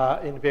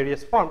in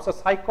various forms. So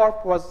Psych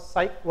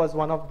was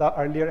one of the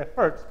earlier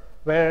efforts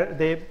where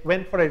they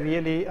went for a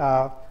really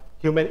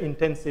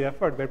human-intensive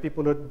effort where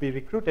people would be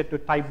recruited to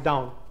type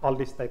down all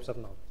these types of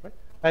knowledge. Right?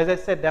 As I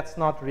said, that's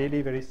not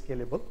really very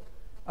scalable.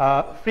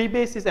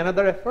 Freebase is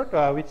another effort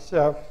which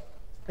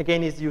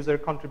again is user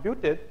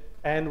contributed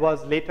and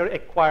was later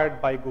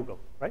acquired by Google,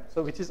 right?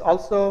 So which is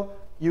also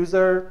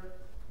user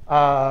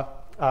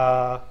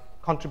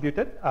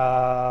contributed,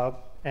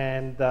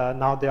 and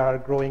now they are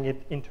growing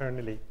it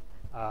internally.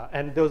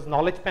 And those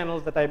knowledge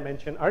panels that I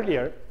mentioned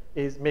earlier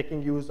is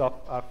making use of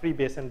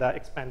Freebase and the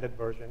expanded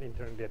version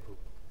internally at Google.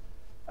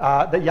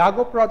 The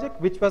Yago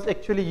project, which was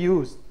actually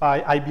used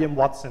by IBM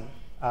Watson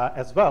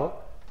as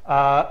well,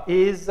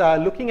 is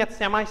looking at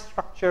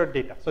semi-structured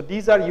data. So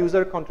these are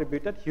user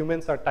contributed,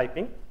 humans are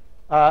typing.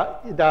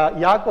 The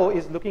Yago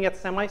is looking at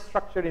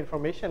semi-structured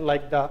information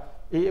like the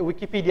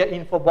Wikipedia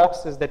info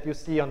boxes that you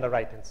see on the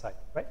right-hand side,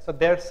 right? So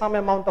there's some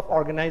amount of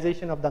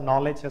organization of the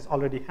knowledge has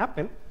already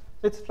happened.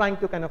 So it's trying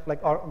to kind of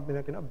like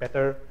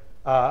better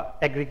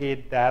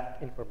aggregate that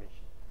information.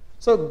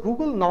 So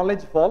Google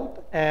Knowledge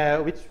Vault,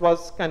 which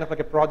was kind of like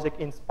a project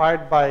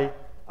inspired by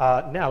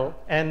NEL,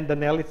 and the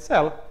NEL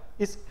itself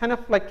is kind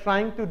of like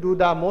trying to do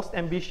the most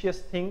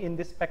ambitious thing in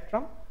this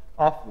spectrum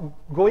of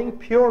going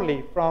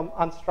purely from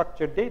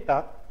unstructured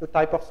data to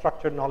type of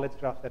structured knowledge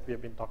graph that we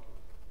have been talking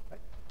about. Right?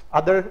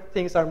 Other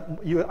things are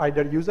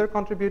either user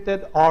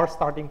contributed or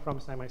starting from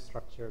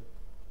semi-structured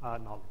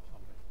knowledge.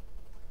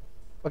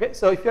 Okay,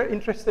 so if you're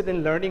interested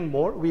in learning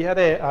more, we had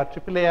a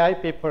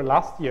AAAI paper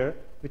last year,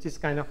 which is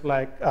kind of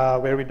like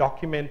where we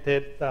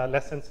documented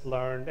lessons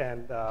learned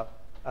and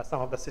some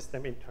of the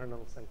system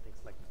internals and things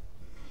like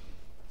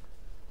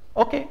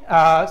that. Okay,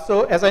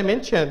 so as I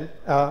mentioned,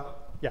 yeah,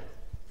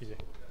 Vijay.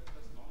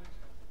 Does knowledge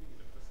have to be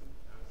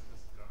represented as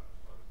this graph,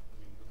 or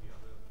do the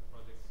other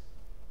projects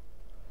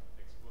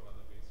explore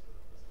other ways to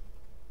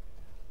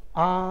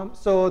represent?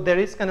 So there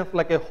is kind of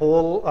like a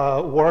whole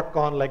work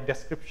on like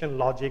description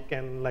logic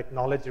and like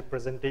knowledge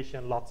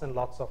representation. Lots and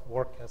lots of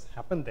work has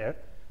happened there.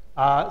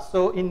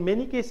 So in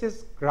many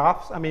cases,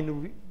 graphs, I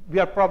mean, we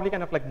are probably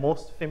kind of like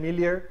most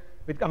familiar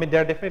with, I mean,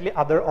 there are definitely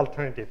other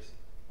alternatives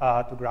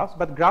to graphs,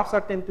 but graphs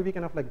tend to be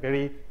kind of like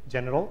very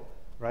general,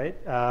 right?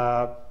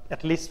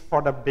 At least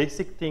for the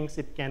basic things,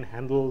 it can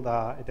handle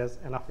it has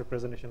enough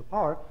representation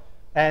power.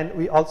 And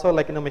we also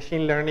like,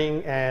 machine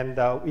learning, and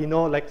we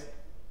know like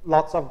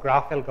lots of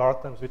graph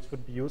algorithms which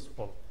would be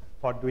useful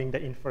for doing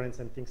the inference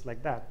and things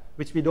like that,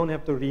 which we don't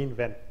have to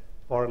reinvent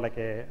for like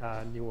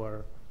a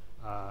newer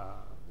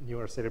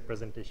say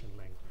representation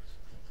language.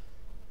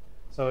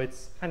 So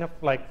it's kind of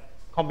like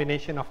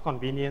combination of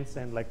convenience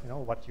and like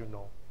what you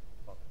know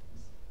about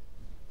this.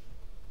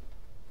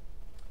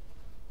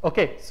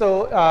 Okay,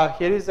 so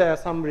here is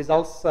some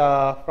results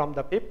from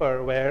the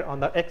paper where on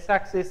the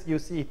x-axis you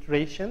see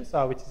iterations,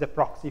 which is a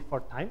proxy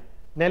for time.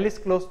 NEL is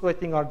close to, I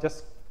think, or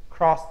just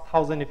crossed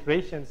 1,000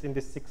 iterations in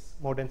this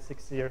more than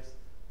 6 years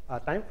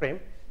time frame,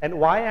 and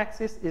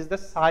y-axis is the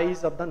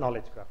size of the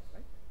knowledge graph.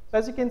 Right? So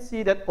as you can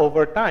see that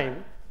over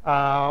time,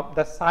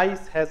 the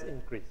size has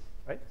increased,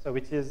 right? So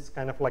which is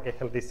kind of like a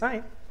healthy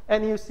sign,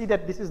 and you see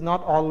that this is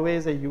not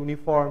always a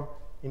uniform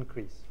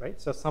increase, right?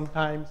 So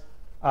sometimes,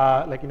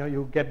 like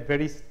you get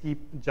very steep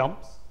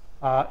jumps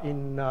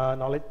in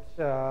knowledge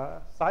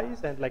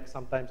size, and like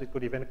sometimes it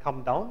could even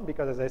come down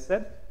because, as I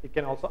said, it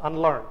can also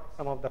unlearn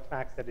some of the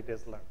facts that it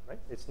has learned, right?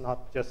 It's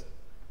not just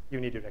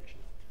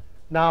unidirectional.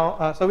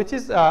 Now, so which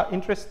is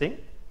interesting,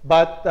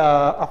 but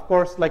of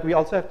course, like we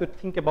also have to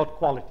think about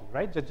quality,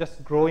 right?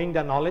 Just growing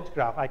the knowledge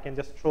graph, I can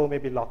just throw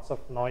maybe lots of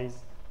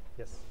noise.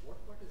 Yes? What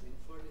part is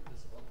inferred in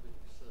this all?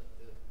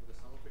 Because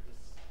some of it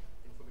is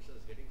information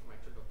is getting from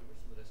actual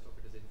documents, and the rest of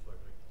it is inferred,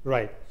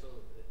 right? Right. So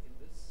in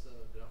this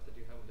graph that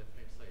you have on the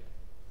left-hand side,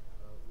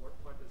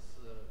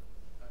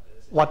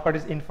 what part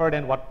is inferred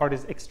and what part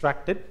is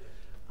extracted?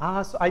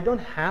 So I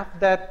don't have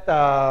that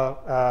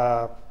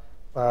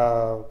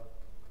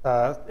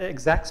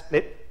exact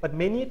split, but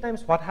many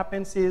times what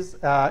happens is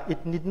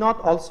it need not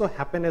also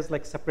happen as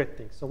like separate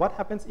things. So what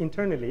happens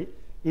internally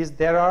is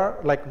there are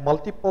like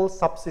multiple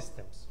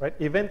subsystems, right?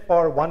 Even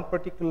for one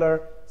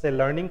particular, say,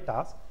 learning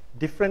task,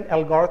 different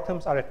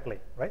algorithms are at play,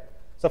 right?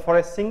 So for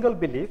a single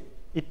belief,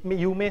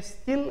 you may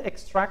still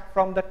extract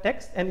from the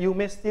text, and you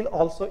may still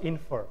also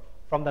infer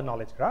from the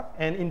knowledge graph.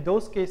 And in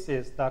those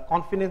cases, the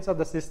confidence of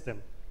the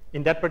system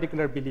in that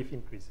particular belief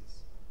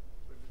increases.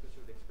 But because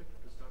you would expect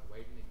it to start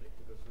widening, right?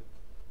 Because with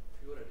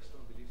fewer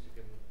additional beliefs, you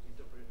can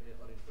interpret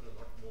or infer a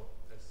lot more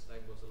as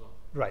time goes along.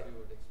 Right. So you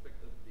would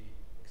expect that the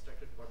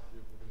extracted part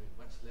would be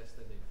much less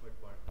than the inferred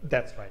part.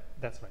 That's right.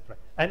 That's right. Right.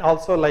 And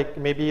also, like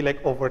maybe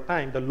like over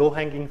time, the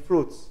low-hanging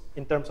fruits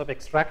in terms of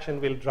extraction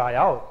will dry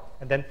out,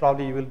 and then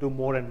probably you will do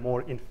more and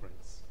more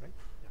inference, right?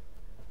 Yeah.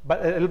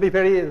 But it'll be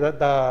very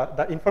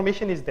the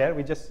information is there.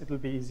 It will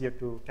be easier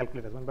to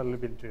calculate as well, but it'll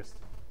be interesting.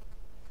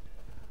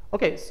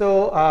 Okay,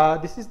 so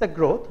this is the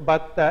growth,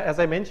 but as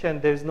I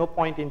mentioned, there is no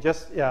point in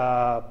just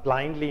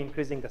blindly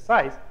increasing the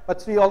size,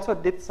 but we also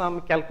did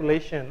some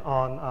calculation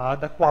on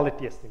the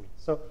quality estimate.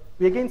 So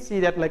we again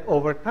see that like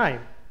over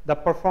time, the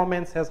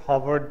performance has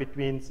hovered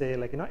between say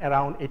like,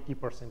 around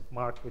 80%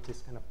 mark, which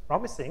is kind of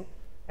promising,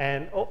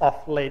 and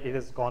of late it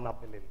has gone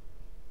up a little.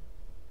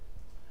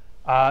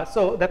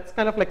 So that's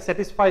kind of like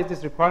satisfies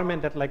this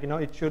requirement that like,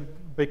 it should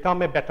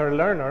become a better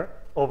learner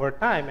over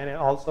time, and it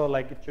also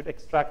like it should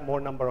extract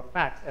more number of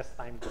facts as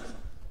time goes on.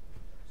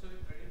 So you're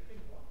predicting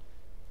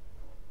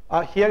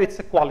what? Here it's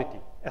a quality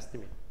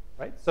estimate,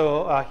 right?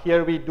 So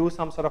here we do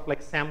some sort of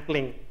like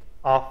sampling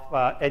of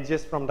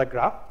edges from the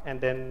graph,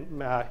 and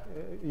then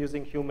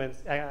using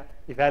humans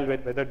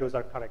evaluate whether those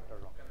are correct or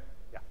wrong. Correct.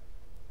 Yeah.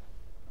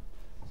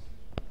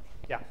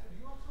 Yeah. So do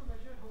you also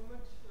measure how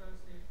much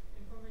say,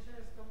 information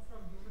has come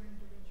from human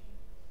intervention?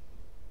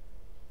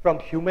 From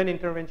human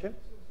intervention?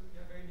 So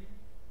you're guiding.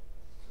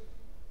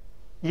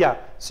 Yeah.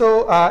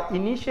 So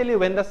initially,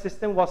 when the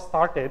system was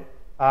started,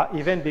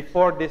 even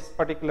before this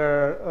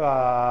particular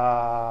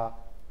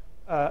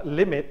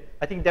limit,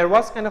 I think there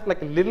was kind of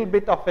like a little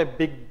bit of a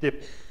big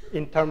dip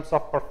in terms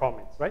of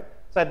performance, right?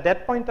 So at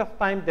that point of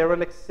time, there were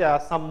like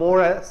some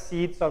more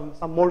seeds or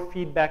some more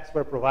feedbacks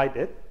were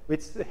provided,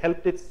 which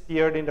helped it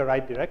steered in the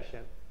right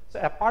direction. So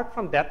apart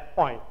from that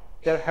point,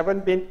 there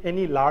haven't been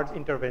any large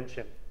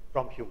intervention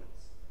from humans.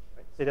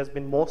 Right? So it has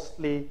been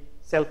mostly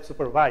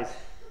self-supervised,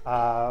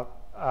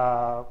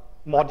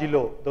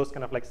 modulo, those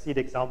kind of like seed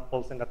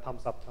examples and the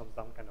thumbs up, thumbs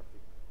down kind of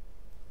thing.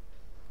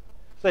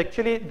 So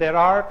actually, there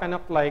are kind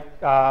of like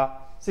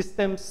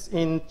systems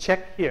in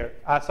check here.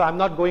 So I'm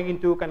not going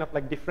into kind of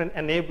like different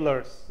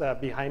enablers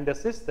behind the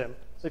system.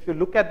 So if you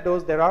look at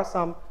those, there are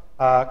some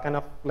kind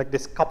of like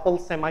this couple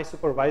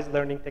semi-supervised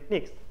learning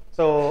techniques.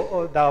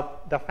 So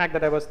the fact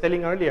that I was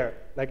telling earlier,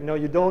 like,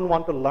 you don't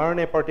want to learn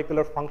a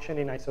particular function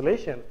in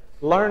isolation.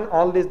 Learn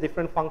all these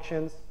different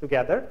functions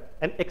together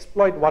and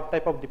exploit what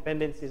type of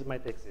dependencies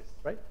might exist,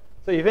 right?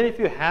 So even if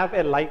you have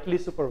a lightly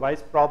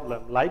supervised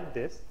problem like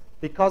this,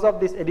 because of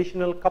these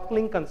additional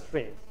coupling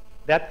constraints,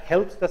 that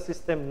helps the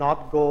system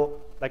not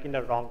go like in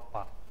the wrong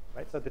path,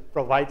 right? So that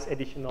provides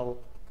additional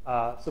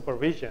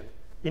supervision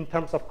in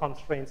terms of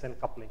constraints and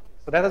coupling.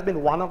 So that has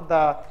been one of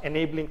the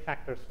enabling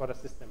factors for the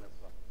system as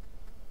well.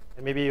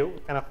 And maybe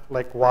kind of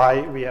like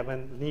why we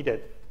haven't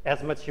needed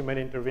as much human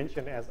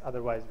intervention as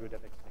otherwise we would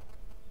have expected.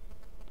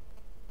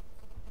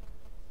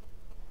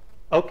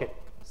 Okay,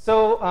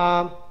 so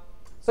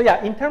so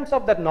yeah, in terms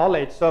of that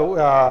knowledge, so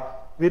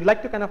we'd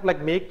like to kind of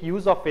like make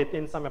use of it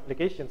in some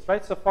applications,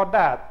 right? So for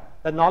that,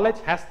 the knowledge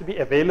has to be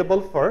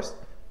available first,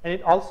 and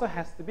it also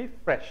has to be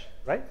fresh,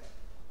 right?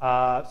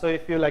 So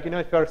if you like,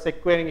 if you're say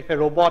querying, if a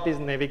robot is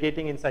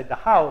navigating inside the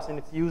house and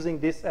it's using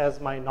this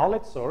as my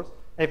knowledge source,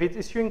 if it's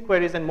issuing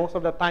queries and most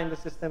of the time the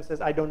system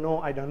says, I don't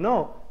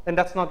know, then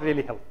that's not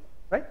really helpful,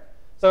 right?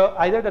 So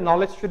either the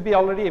knowledge should be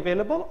already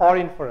available or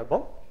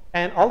inferable.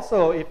 And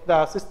also, if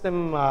the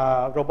system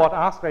robot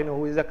asks, right,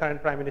 who is the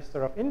current Prime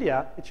Minister of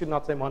India, it should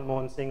not say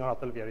Manmohan Singh or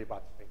Atal Bihari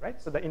Vajpayee, right?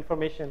 So the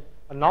information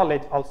or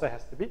knowledge also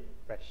has to be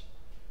fresh.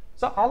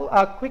 So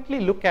I'll quickly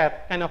look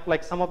at kind of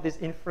like some of these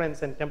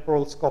inference and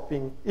temporal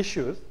scoping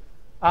issues.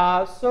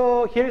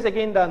 So here is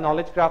again the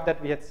knowledge graph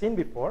that we had seen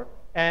before,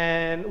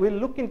 and we'll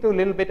look into a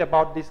little bit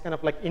about this kind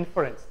of like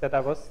inference that I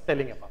was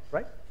telling about,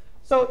 right?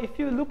 So if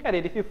you look at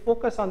it, if you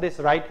focus on this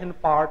right-hand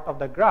part of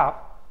the graph,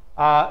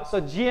 so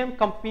GM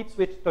competes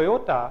with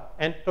Toyota,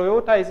 and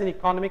Toyota is an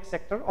economic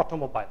sector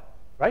automobile,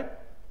 right?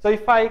 So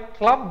if I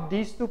club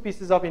these two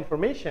pieces of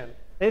information,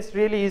 then it's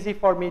really easy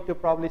for me to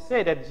probably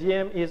say that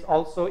GM is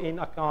also in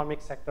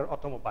economic sector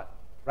automobile,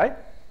 right?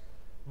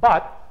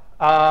 But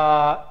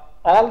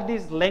all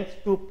these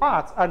linked two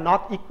paths are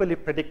not equally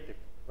predictive,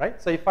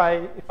 right? So if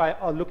I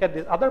look at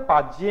this other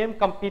path, GM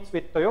competes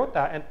with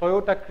Toyota, and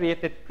Toyota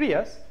created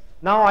Prius.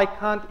 Now I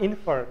can't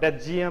infer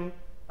that GM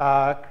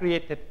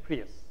created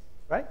Prius,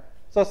 right?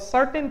 So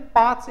certain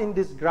paths in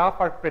this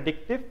graph are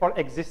predictive for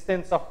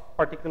existence of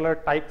particular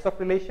types of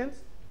relations,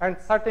 and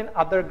certain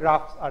other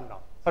graphs are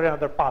not, certain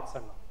other paths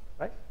are not,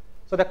 right?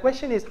 So the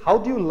question is, how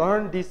do you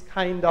learn these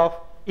kind of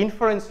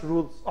inference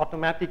rules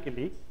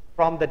automatically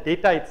from the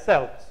data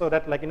itself, so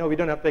that like, we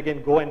don't have to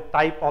again go and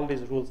type all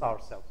these rules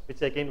ourselves,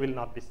 which again will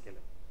not be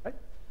scalable, right?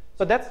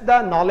 So that's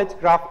the knowledge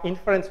graph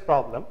inference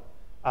problem.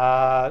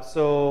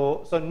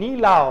 So Ni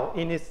Lao,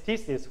 in his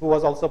thesis, who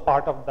was also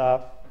part of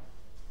the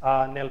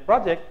NEL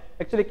project,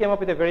 actually came up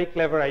with a very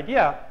clever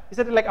idea. He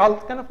said, like, I'll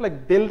kind of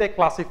like build a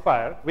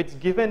classifier which,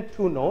 given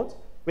two nodes,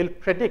 will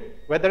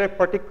predict whether a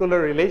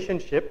particular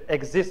relationship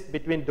exists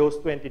between those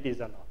two entities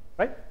or not,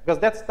 right? Because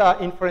that's the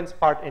inference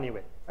part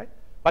anyway, right?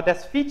 But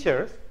as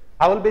features,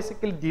 I will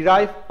basically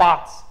derive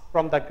paths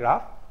from the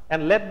graph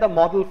and let the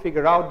model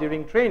figure out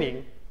during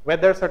training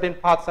whether certain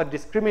paths are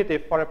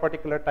discriminative for a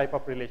particular type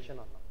of relation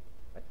or not.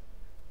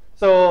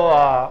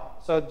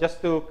 So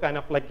just to kind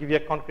of like give you a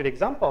concrete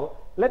example,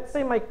 let's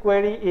say my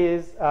query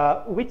is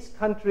which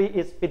country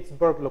is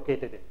Pittsburgh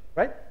located in,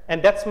 right?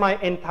 And that's my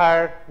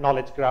entire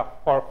knowledge graph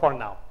for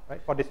now,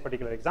 right? For this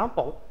particular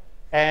example.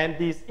 And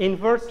these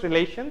inverse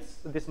relations,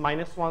 these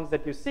minus ones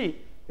that you see,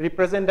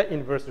 represent the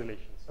inverse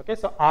relations. Okay,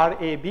 so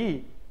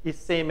RAB is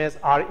same as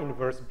R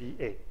inverse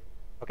BA.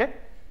 Okay,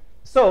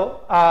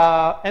 so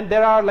and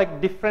there are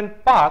like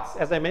different paths,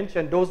 as I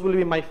mentioned. Those will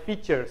be my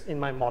features in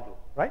my model,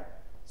 right?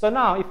 So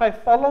now, if I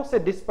follow, say,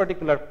 this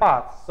particular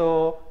path,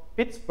 so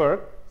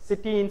Pittsburgh,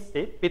 city in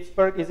state,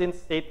 Pittsburgh is in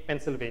state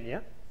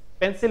Pennsylvania.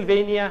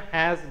 Pennsylvania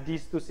has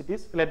these two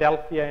cities,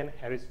 Philadelphia and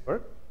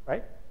Harrisburg,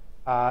 right?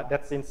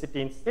 That's in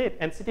city in state,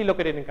 and city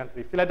located in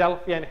country.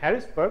 Philadelphia and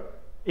Harrisburg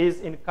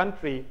is in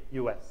country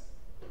US,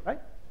 right?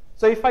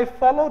 So if I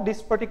follow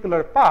this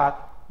particular path,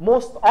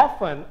 most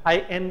often I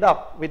end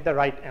up with the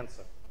right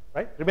answer,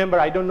 right? Remember,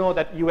 I don't know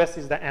that US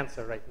is the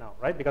answer right now,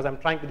 right? Because I'm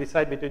trying to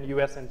decide between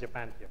US and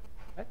Japan here,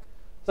 right?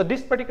 So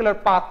this particular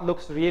path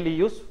looks really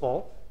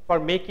useful for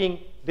making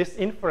this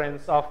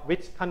inference of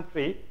which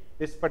country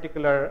this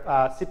particular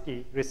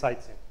city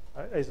resides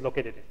in, is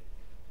located in.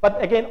 But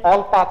again,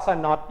 all paths are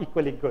not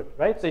equally good,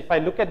 right? So if I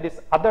look at this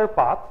other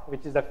path,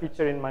 which is a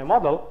feature in my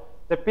model,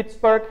 the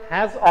Pittsburgh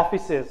has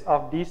offices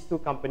of these two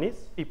companies,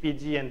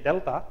 PPG and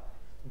Delta.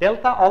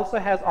 Delta also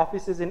has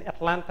offices in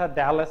Atlanta,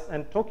 Dallas,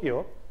 and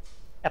Tokyo.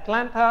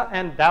 Atlanta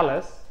and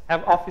Dallas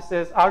have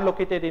offices, are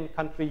located in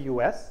country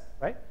US,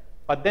 right?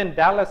 But then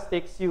Dallas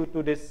takes you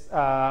to this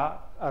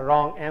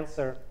wrong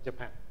answer,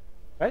 Japan,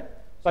 right?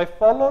 So I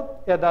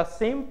followed the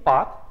same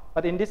path,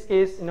 but in this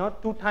case,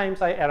 2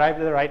 times I arrived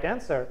at the right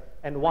answer,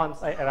 and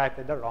once I arrived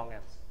at the wrong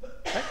answer.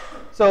 Right?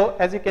 So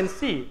as you can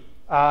see,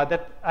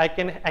 that I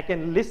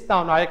can list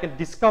down, or I can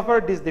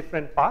discover these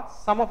different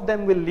paths. Some of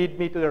them will lead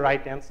me to the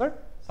right answer.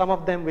 Some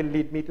of them will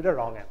lead me to the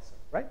wrong answer.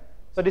 Right?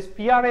 So this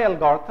PRA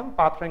algorithm,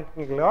 path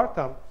ranking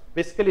algorithm,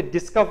 basically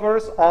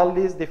discovers all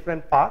these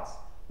different paths,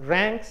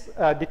 ranks,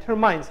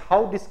 determines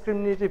how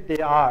discriminative they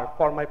are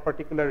for my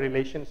particular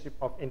relationship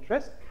of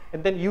interest,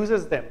 and then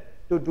uses them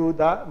to do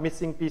the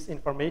missing piece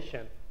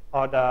information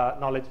or the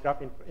knowledge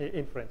graph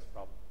inference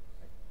problem.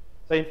 Right?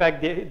 So in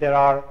fact, there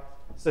are,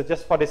 so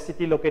just for the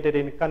city located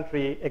in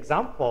country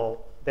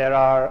example, there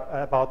are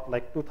about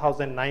like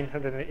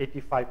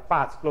 2,985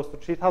 paths, close to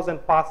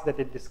 3,000 paths that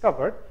it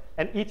discovered,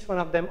 and each one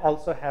of them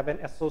also have an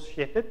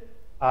associated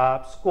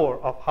score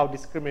of how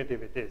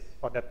discriminative it is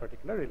for that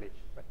particular relation.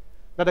 Right?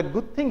 Now the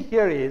good thing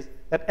here is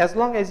that as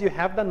long as you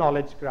have the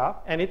knowledge graph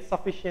and it's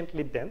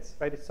sufficiently dense,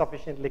 right, it's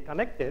sufficiently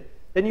connected,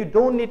 then you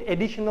don't need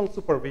additional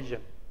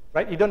supervision,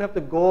 right? You don't have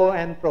to go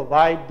and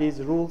provide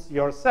these rules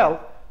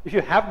yourself. If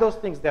you have those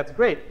things, that's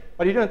great,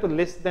 but you don't have to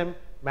list them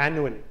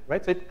manually,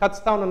 right? So it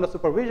cuts down on the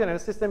supervision, and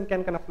the system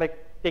can kind of like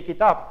take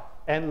it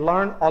up and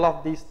learn all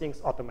of these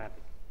things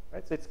automatically,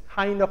 right? So it's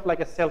kind of like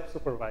a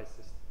self-supervised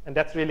system, and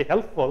that's really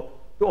helpful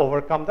to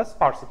overcome the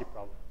sparsity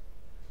problem.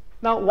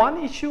 Now,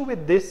 one issue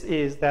with this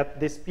is that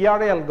this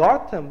PRA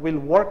algorithm will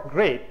work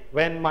great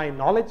when my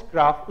knowledge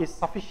graph is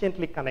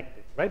sufficiently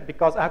connected, right?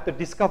 Because I have to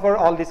discover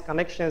all these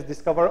connections,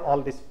 discover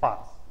all these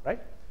paths, right?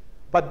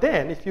 But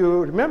then, if you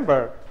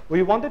remember,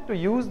 we wanted to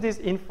use this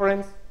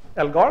inference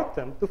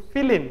algorithm to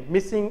fill in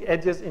missing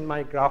edges in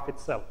my graph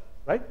itself,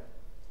 right?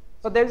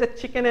 So there's a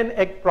chicken and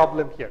egg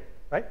problem here,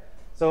 right?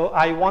 So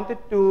I wanted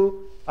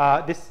to,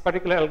 this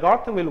particular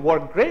algorithm will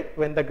work great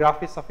when the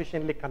graph is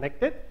sufficiently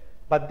connected,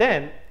 but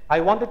then I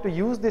wanted to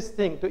use this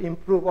thing to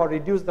improve or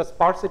reduce the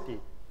sparsity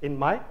in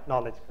my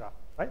knowledge graph,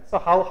 right? So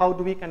how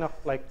do we kind of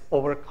like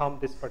overcome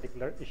this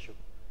particular issue?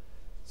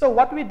 So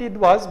what we did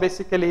was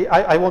basically,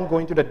 I won't go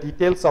into the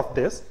details of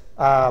this,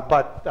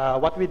 but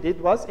what we did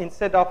was,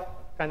 instead of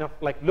kind of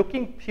like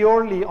looking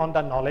purely on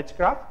the knowledge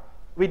graph,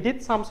 we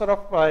did some sort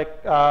of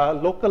like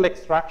local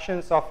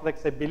extractions of, like,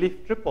 say,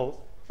 belief triples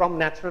from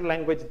natural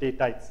language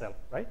data itself,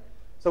 right?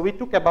 So we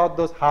took about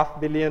those 500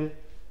 million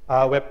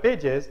web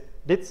pages,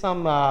 did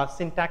some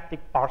syntactic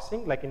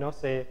parsing, like,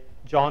 say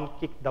John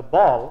kicked the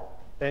ball,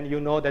 then you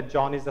know that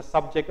John is the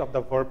subject of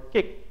the verb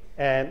kick,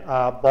 and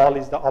ball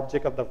is the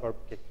object of the verb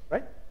kick,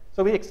 right?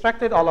 So we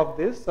extracted all of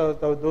this. So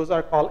those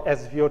are called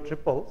SVO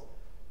triples.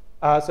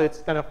 So it's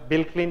kind of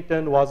Bill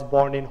Clinton was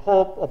born in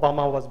Hope,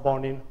 Obama was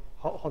born in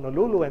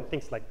Honolulu, and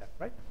things like that,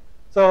 right?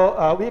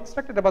 So we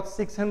extracted about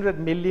 600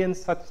 million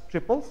such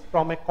triples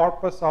from a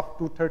corpus of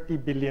 230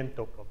 billion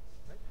tokens,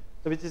 right?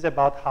 So which is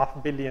about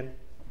 500 million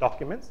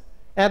documents.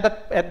 And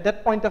at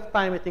that point of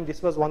time, I think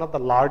this was one of the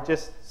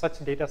largest such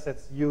data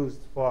sets used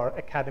for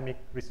academic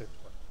research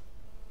work.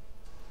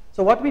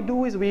 So what we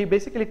do is we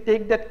basically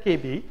take that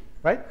KB,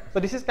 right? So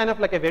this is kind of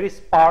like a very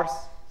sparse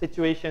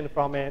situation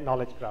from a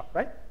knowledge graph,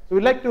 right? So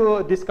we'd like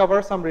to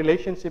discover some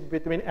relationship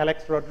between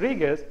Alex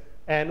Rodriguez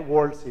and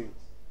World Series,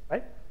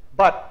 right?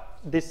 But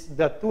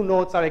the two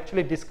nodes are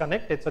actually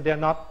disconnected, so they're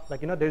not,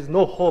 like, there's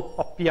no hope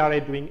of PRA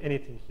doing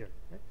anything here,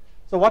 right?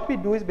 So what we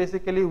do is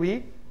basically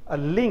we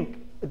link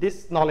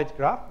this knowledge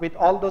graph with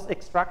all those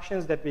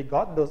extractions that we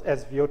got, those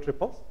SVO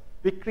triples.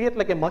 We create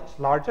like a much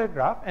larger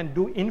graph and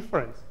do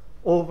inference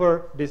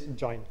over this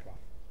joint graph.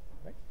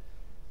 Right?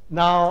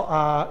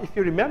 Now, if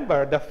you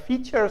remember, the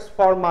features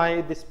for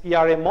this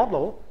PRA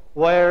model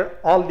were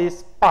all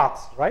these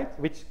paths, right?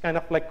 Which kind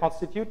of like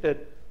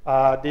constituted,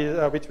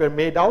 which were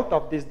made out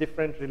of these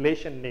different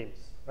relation names,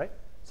 right?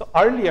 So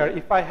earlier,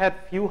 if I had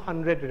few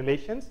hundred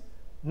relations,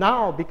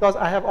 now because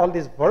I have all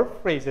these verb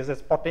phrases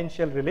as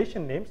potential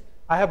relation names,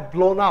 I have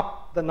blown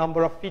up the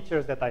number of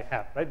features that I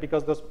have, right?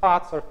 Because those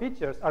paths or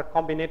features are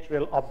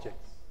combinatorial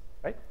objects,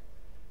 right?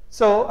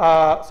 So,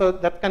 so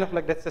that's kind of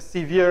like, that's a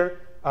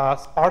severe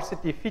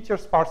sparsity, feature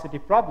sparsity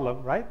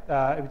problem, right?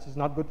 Which is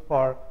not good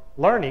for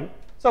learning.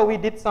 So we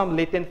did some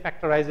latent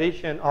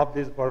factorization of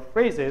these verb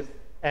phrases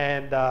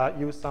and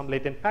use some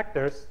latent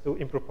factors to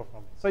improve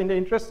performance. So in the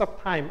interest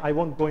of time, I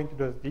won't go into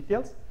those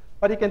details,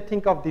 but you can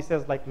think of this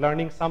as like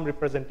learning some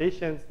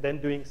representations, then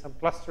doing some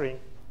clustering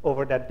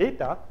over that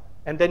data,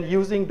 and then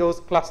using those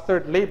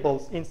clustered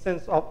labels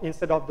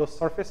instead of those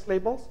surface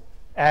labels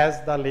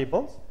as the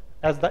labels,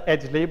 as the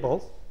edge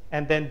labels,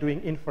 and then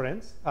doing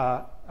inference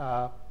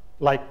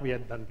like we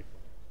had done before.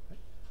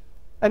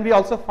 And we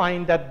also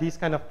find that these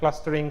kind of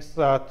clusterings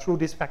through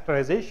these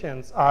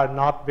factorizations are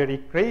not very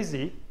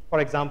crazy. For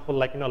example,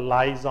 like,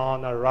 lies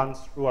on or runs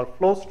through or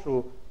flows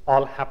through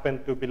all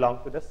happen to belong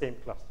to the same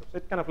cluster. So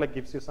it kind of like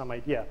gives you some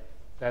idea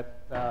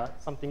that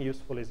something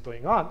useful is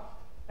going on.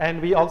 And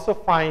we also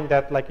find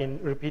that, like in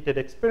repeated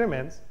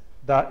experiments,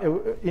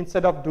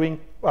 instead of doing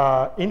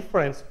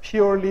inference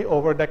purely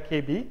over the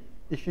KB,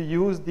 if you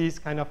use these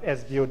kind of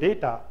SVO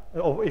data,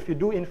 or if you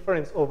do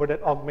inference over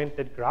that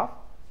augmented graph,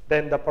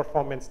 then the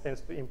performance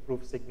tends to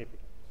improve significantly.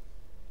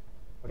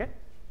 Okay?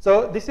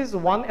 So this is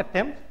one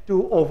attempt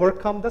to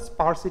overcome the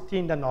sparsity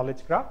in the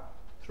knowledge graph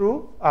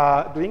through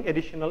doing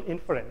additional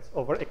inference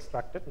over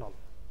extracted knowledge.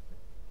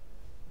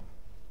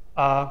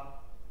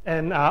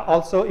 And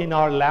also in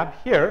our lab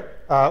here,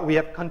 we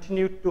have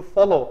continued to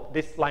follow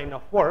this line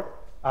of work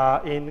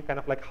in kind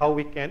of like how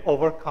we can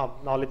overcome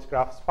knowledge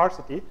graph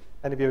sparsity.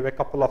 And we have a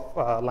couple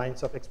of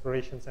lines of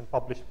explorations and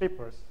published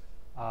papers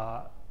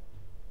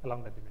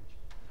along that dimension.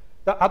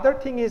 The other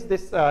thing is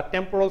this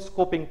temporal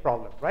scoping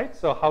problem, right?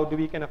 So how do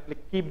we kind of like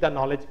keep the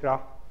knowledge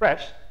graph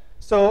fresh?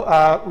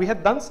 So we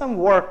had done some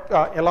work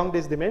along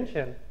this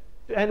dimension,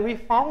 and we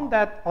found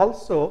that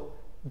also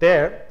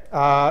there,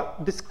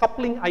 this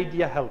coupling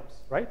idea helps,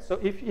 right? So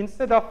if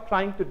instead of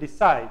trying to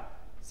decide,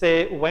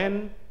 say,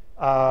 when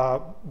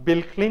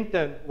Bill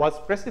Clinton was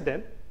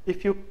president,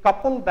 if you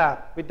couple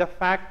that with the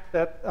fact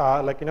that,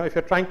 if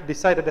you're trying to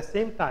decide at the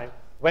same time,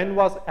 when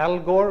was Al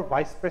Gore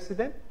vice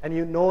president, and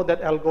you know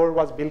that Al Gore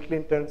was Bill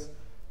Clinton's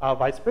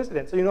vice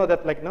president, so you know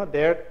that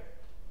their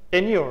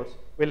tenures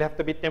will have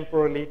to be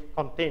temporally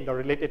contained or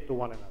related to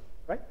one another,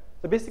 right?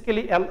 So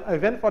basically,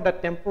 even for the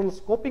temporal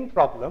scoping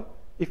problem,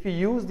 if you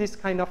use this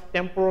kind of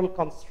temporal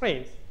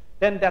constraints,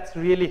 then that's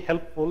really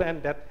helpful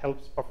and that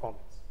helps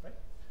performance, right?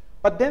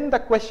 But then the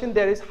question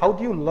there is, how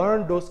do you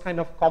learn those kind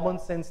of common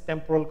sense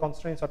temporal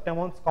constraints or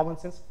common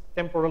sense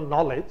temporal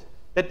knowledge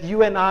that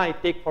you and I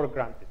take for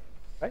granted,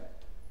 right?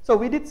 So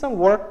we did some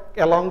work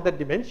along the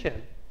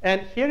dimension,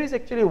 and here is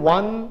actually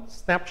one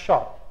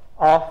snapshot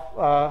of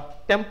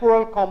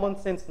temporal common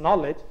sense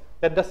knowledge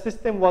that the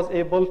system was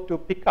able to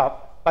pick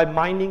up by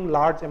mining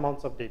large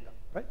amounts of data,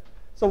 right?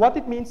 So what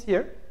it means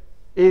here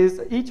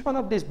is each one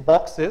of these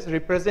boxes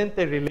represent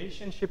a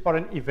relationship or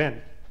an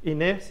event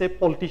in a, say,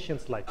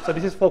 politician's life. So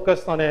this is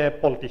focused on a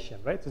politician,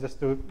 right? So just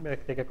to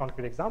take a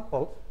concrete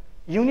example,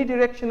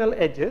 unidirectional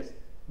edges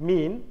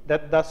mean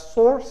that the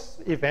source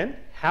event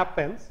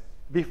happens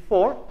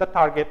before the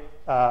target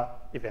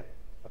event,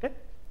 okay?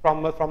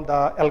 From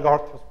the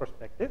algorithm's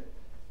perspective.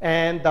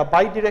 And the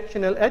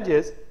bidirectional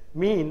edges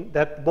mean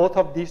that both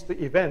of these two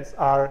events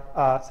are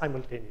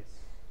simultaneous,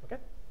 okay?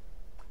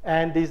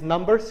 And these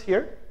numbers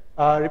here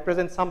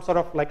represent some sort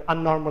of like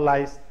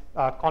unnormalized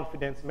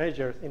confidence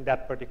measures in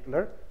that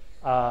particular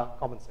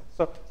common sense.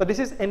 So this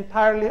is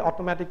entirely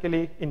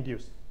automatically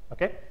induced,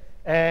 okay?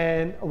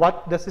 And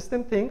what the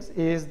system thinks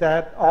is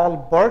that all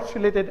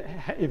birth-related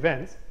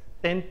events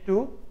tend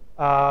to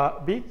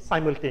be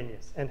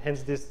simultaneous, and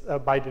hence this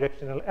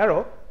bidirectional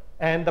arrow.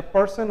 And the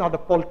person or the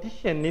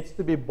politician needs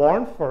to be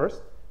born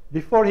first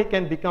before he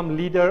can become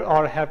leader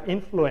or have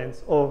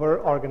influence over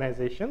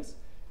organizations.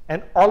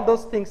 And all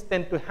those things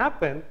tend to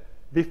happen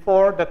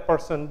before that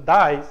person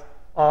dies,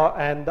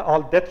 and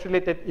all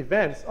death-related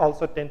events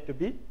also tend to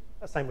be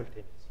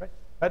simultaneous, right?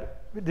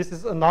 But this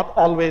is not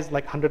always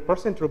like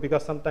 100% true,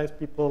 because sometimes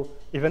people,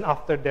 even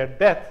after their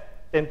death,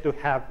 tend to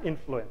have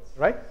influence,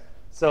 right?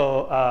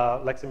 So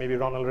like say maybe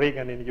Ronald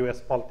Reagan in US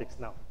politics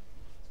now,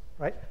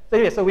 right? So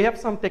anyway, so we have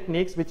some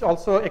techniques which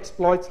also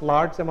exploits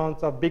large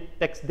amounts of big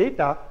text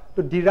data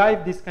to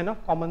derive this kind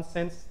of common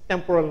sense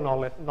temporal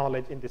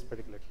knowledge in this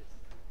particular case.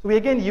 So we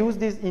again use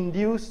these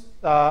induced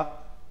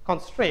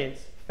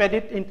constraints, fed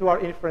it into our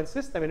inference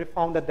system, and we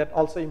found that that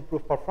also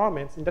improved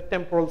performance in the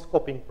temporal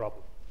scoping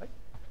problem, right?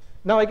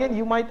 Now again,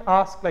 you might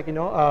ask, like,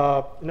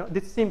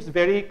 this seems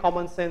very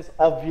common sense,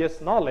 obvious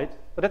knowledge,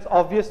 but that's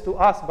obvious to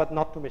us, but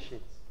not to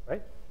machines,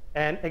 right?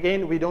 And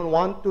again, we don't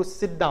want to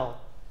sit down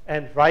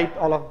and write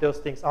all of those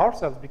things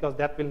ourselves, because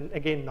that will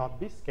again not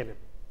be scalable,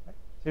 right?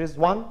 So here's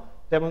one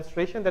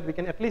demonstration that we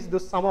can at least do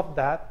some of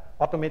that,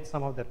 automate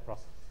some of that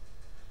process.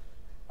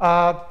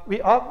 We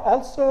have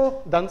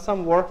also done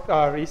some work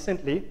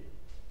recently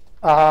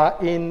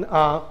in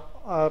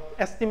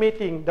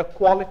estimating the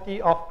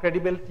quality of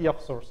credibility of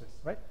sources,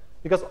 right?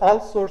 Because all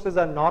sources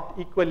are not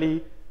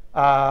equally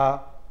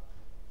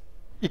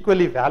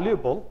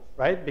valuable,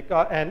 right?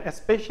 Because, and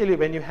especially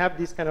when you have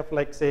these kind of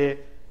like, say,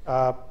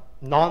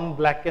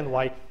 non-black and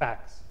white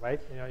facts,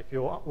 right? You know, if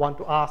you want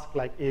to ask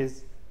like,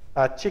 is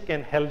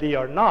chicken healthy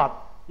or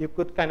not, you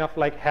could kind of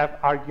like have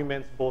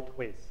arguments both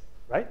ways,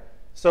 right?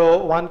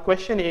 So one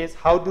question is,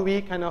 how do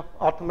we kind of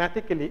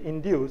automatically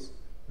induce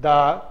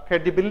the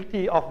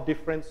credibility of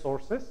different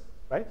sources,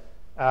 right?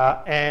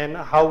 And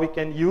how we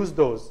can use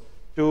those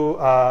to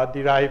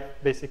derive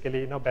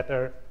basically, you know,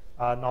 better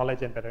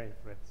knowledge and better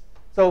inference.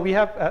 So we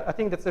have, I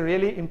think that's a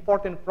really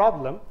important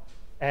problem,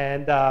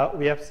 and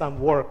we have some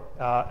work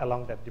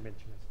along that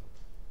dimension as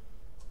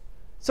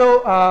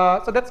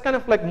well. So that's kind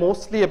of like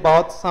mostly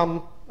about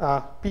some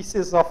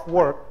pieces of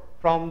work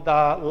from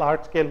the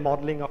large-scale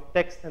modeling of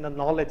text and the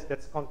knowledge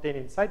that's contained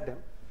inside them.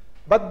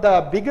 But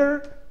the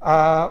bigger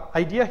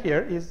idea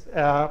here is,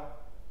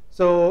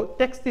 so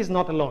text is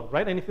not alone,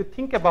 right? And if you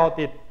think about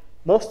it,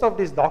 most of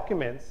these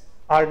documents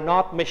are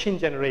not machine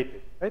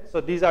generated, right?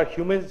 So these are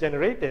humans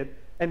generated,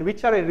 and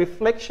which are a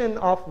reflection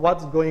of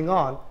what's going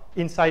on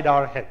inside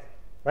our head,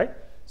 right?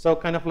 So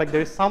kind of like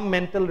there is some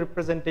mental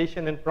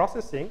representation and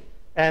processing,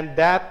 and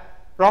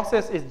that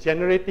process is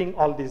generating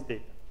all this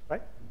data,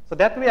 right? So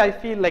that way I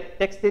feel like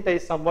text data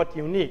is somewhat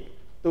unique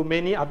to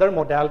many other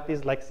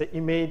modalities like say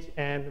image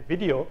and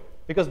video,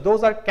 because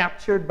those are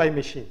captured by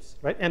machines,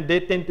 right? And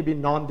they tend to be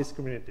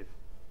non-discriminative,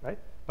 right?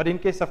 But in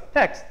case of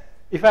text,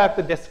 if I have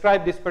to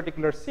describe this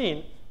particular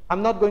scene,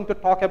 I'm not going to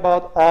talk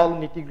about all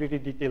nitty-gritty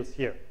details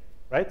here,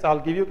 right? So I'll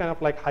give you kind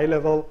of like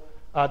high-level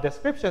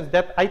descriptions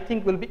that I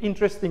think will be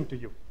interesting to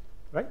you,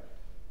 right?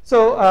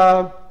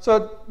 So,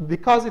 so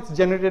because it's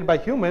generated by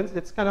humans,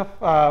 it's kind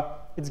of,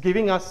 it's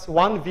giving us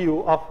one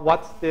view of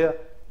what's the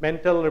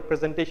mental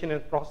representation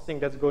and processing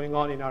that's going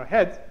on in our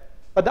heads.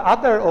 But the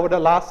other, over the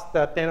last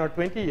 10 or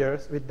 20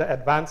 years, with the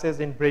advances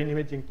in brain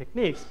imaging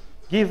techniques,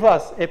 give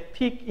us a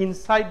peek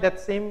inside that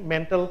same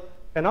mental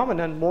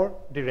phenomenon more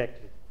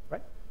directly,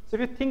 right? So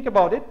if you think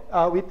about it,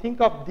 we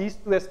think of these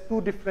two as two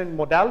different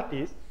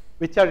modalities,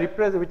 which are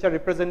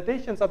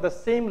representations of the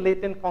same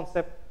latent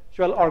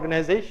conceptual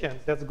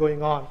organizations that's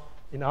going on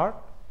in our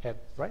heads,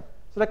 right?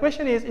 So the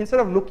question is, instead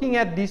of looking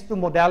at these two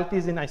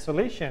modalities in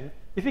isolation,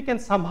 if we can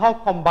somehow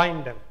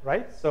combine them,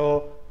 right?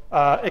 So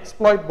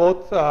exploit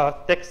both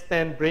text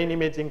and brain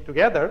imaging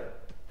together,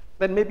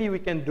 then maybe we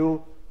can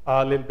do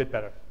a little bit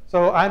better.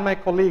 So I and my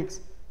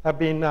colleagues have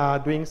been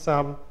doing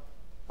some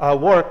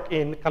work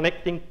in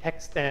connecting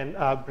text and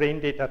brain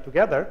data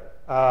together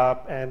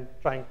and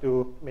trying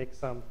to make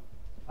some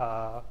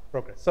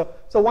progress.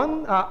 So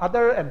one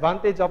other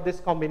advantage of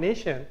this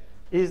combination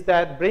is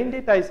that brain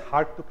data is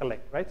hard to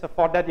collect, right? So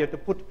for that, you have to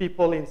put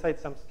people inside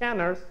some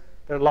scanners.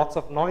 There are lots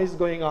of noise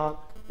going on.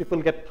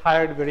 People get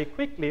tired very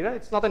quickly, right?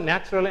 It's not a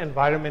natural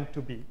environment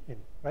to be in,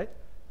 right?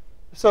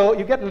 So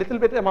you get a little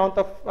bit amount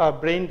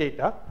of brain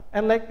data,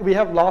 and like we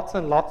have lots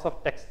and lots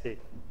of text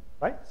data,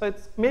 right? So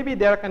it's maybe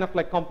they're kind of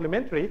like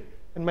complementary,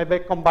 and by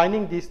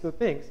combining these two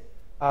things,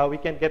 we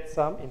can get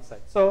some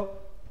insight. So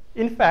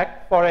in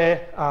fact, for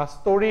a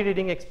story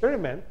reading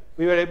experiment,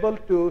 we were able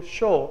to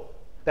show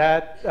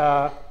that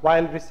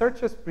while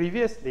researchers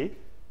previously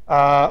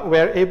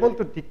were able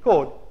to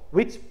decode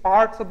which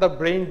parts of the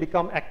brain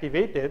become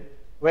activated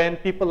when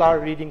people are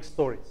reading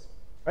stories,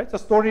 right? So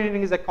story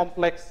reading is a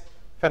complex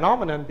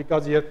phenomenon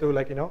because you have to,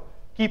 like, you know,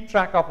 keep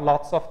track of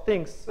lots of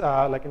things,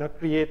 like, you know,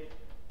 create,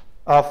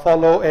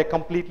 follow a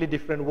completely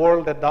different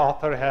world that the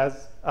author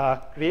has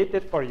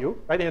created for you,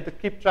 right? And you have to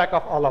keep track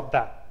of all of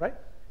that, right?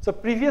 So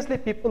previously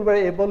people were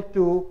able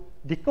to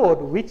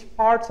decode which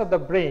parts of the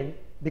brain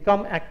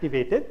become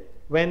activated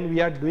when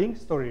we are doing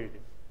story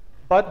reading.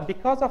 But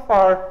because of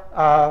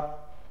our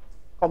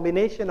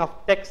combination of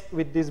text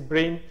with these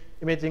brain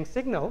imaging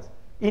signals,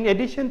 in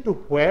addition to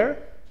where,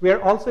 we are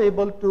also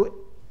able to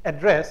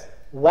address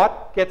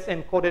what gets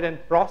encoded and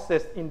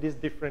processed in these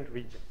different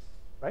regions,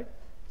 right?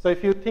 So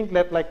if you think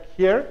that like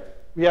here,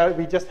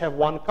 we just have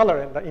one color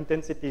and the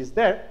intensity is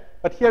there,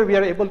 but here we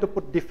are able to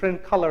put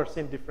different colors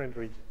in different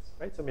regions,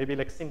 right? So maybe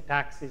like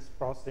syntax is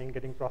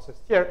getting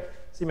processed here,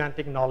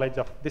 semantic knowledge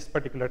of this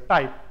particular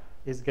type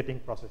is getting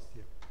processed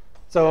here.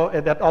 So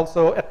that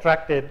also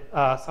attracted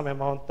some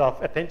amount of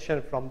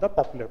attention from the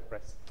popular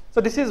press. So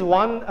this is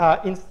one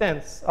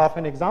instance of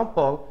an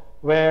example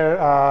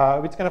where,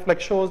 which kind of like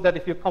shows that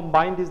if you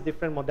combine these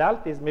different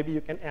modalities, maybe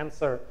you can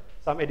answer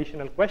some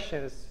additional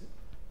questions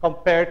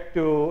compared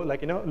to,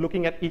 like, you know,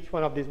 looking at each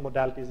one of these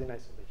modalities in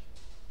isolation.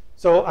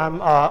 So I'm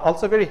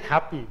also very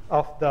happy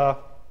of the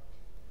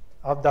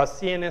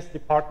CNS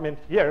department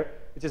here,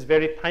 which is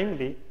very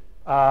timely,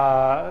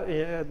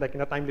 like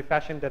in a timely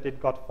fashion that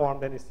it got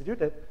formed and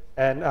instituted.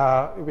 And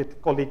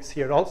with colleagues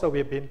here also,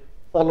 we've been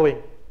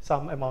following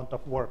some amount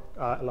of work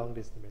along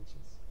these dimensions.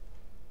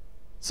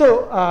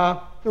 So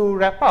to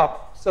wrap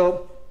up,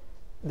 so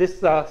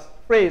this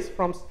phrase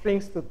from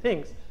strings to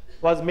things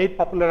was made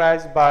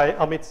popularized by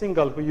Amit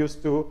Singhal, who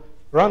used to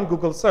run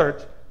Google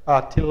search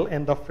till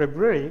end of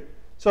February.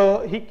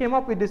 So he came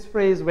up with this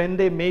phrase when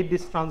they made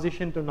this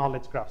transition to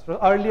knowledge graphs. So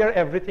earlier,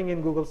 everything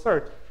in Google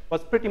search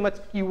was pretty much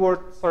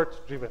keyword search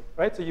driven,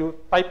 right? So you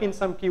type in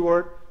some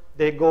keyword,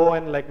 they go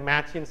and like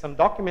match in some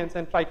documents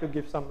and try to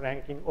give some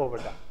ranking over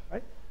that,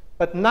 right?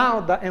 But now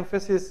the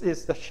emphasis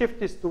is, the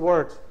shift is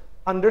towards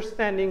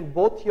understanding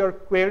both your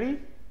query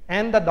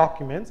and the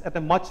documents at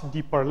a much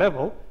deeper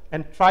level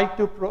and try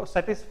to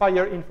satisfy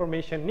your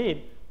information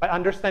need by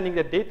understanding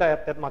the data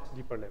at that much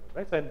deeper level,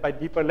 right? So by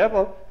deeper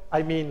level,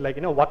 I mean like,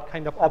 what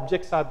kind of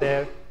objects are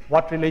there,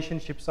 what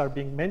relationships are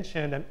being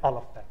mentioned, and all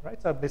of that,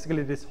 right? So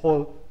basically this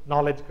whole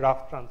knowledge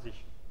graph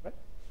transition, right?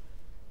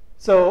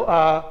 So,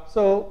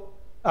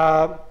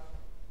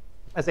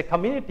 as a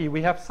community,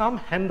 we have some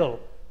handle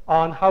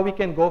on how we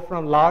can go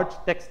from large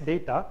text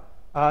data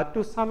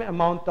to some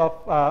amount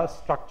of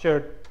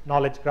structured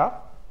knowledge graph.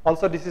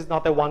 Also, this is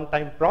not a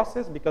one-time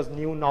process because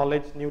new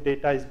knowledge, new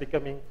data is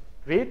becoming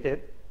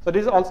created. So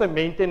this is also a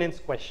maintenance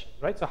question,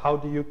 right? So how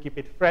do you keep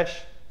it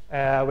fresh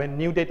when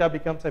new data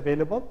becomes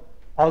available?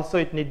 Also,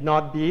 it need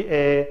not be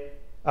a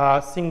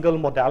single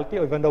modality,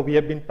 even though we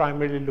have been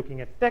primarily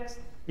looking at text,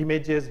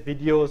 images,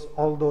 videos,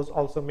 all those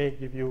also may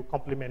give you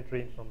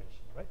complementary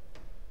information, right?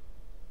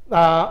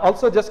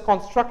 Also, just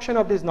construction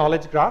of these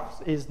knowledge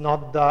graphs is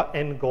not the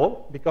end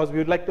goal because we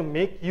would like to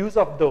make use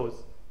of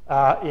those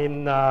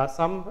in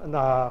some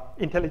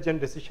intelligent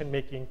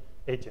decision-making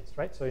agents,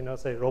 right? So,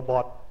 say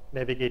robot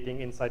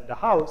navigating inside the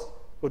house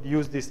could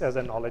use this as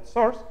a knowledge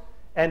source.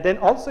 And then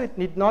also it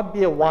need not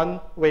be a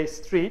one-way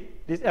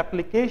street. These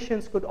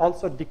applications could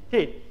also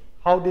dictate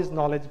how this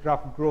knowledge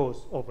graph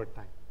grows over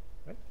time,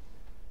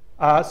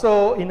 right?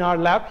 So in our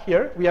lab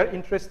here, we are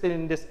interested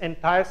in this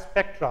entire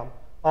spectrum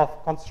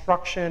of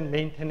construction,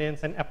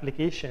 maintenance, and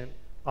application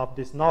of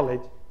this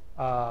knowledge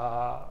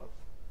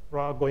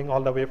going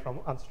all the way from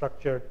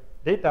unstructured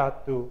data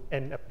to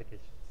end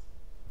applications.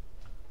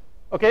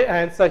 Okay,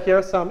 and so here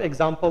are some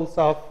examples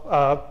of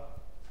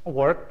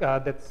work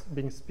that's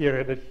being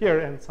spearheaded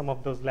here, and some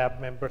of those lab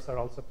members are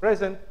also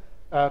present.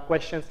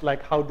 Questions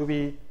like how do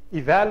we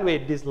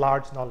evaluate these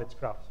large knowledge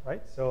graphs,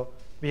 right? So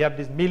we have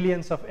these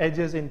millions of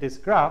edges in this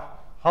graph.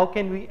 How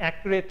can we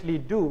accurately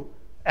do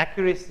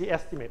accuracy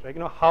estimate, right?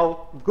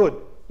 How good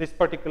this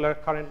particular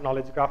current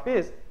knowledge graph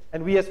is.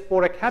 And we as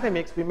poor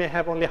academics, we may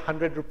have only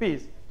 100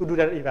 rupees to do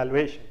that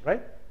evaluation,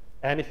 right?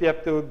 And if you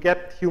have to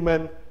get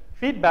human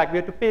feedback, we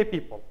have to pay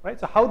people, right?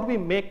 So how do we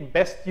make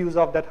best use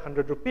of that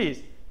 100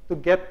 rupees to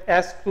get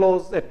as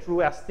close a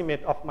true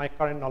estimate of my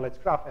current knowledge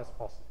graph as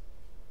possible?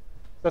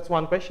 That's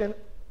one question.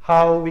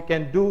 How we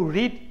can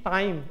read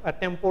time,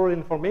 temporal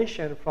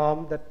information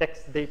from the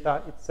text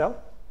data itself.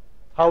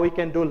 How we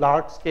can do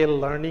large-scale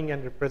learning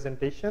and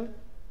representation.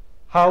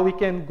 How we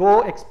can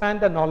go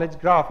expand the knowledge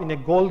graph in a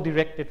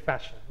goal-directed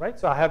fashion, right?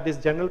 So I have this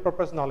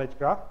general-purpose knowledge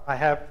graph. I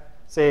have,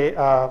 say,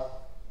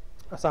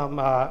 some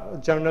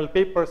journal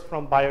papers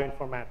from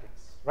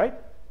bioinformatics, right?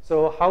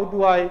 So how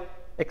do I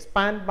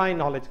expand my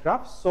knowledge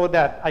graph so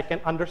that I can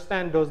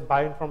understand those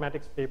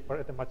bioinformatics paper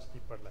at a much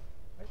deeper level,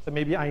 right? So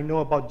maybe I know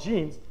about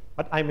genes,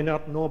 but I may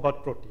not know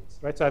about proteins,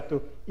 right? So I have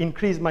to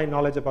increase my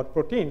knowledge about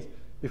proteins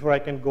before I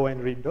can go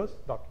and read those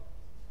documents.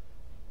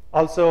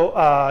 Also,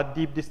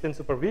 deep distance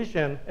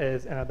supervision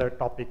is another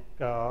topic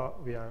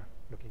we are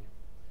looking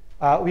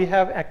at. We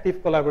have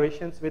active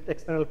collaborations with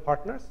external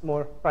partners,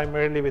 more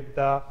primarily with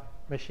the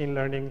machine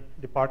learning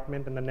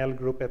department and the NEL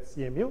group at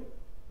CMU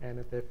and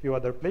at a few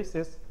other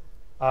places.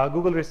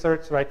 Google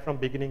Research, right from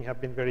beginning, have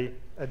been very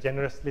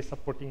generously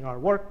supporting our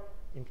work,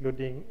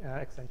 including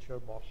Accenture,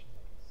 Bosch.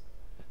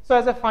 So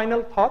as a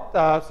final thought,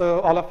 so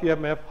all of you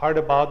may have heard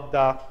about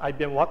the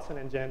IBM Watson,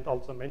 and Jen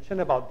also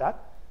mentioned about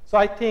that. So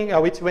I think,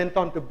 which went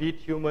on to beat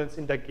humans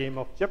in the game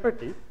of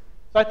Jeopardy.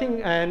 So I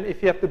think, and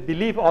if you have to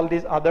believe all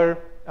these other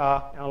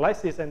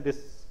analyses, and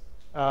this,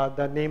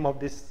 the name of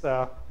this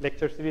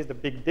lecture series, the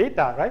big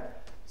data, right?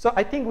 So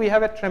I think we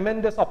have a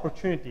tremendous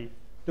opportunity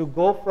to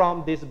go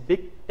from this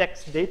big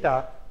text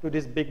data to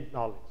this big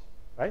knowledge,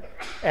 right?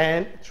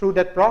 And through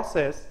that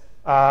process,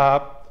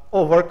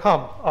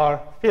 overcome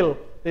or fill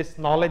this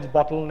knowledge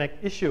bottleneck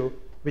issue,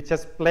 which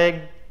has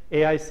plagued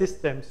AI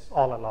systems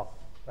all along,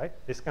 right?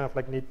 This kind of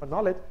like need for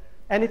knowledge.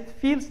 And it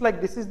feels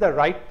like this is the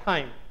right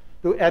time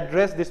to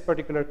address this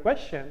particular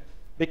question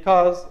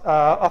because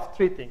of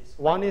three things.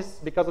 One is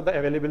because of the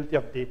availability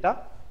of data,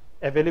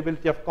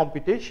 availability of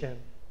computation,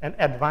 and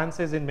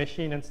advances in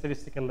machine and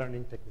statistical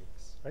learning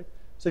techniques, right?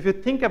 So if you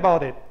think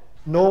about it,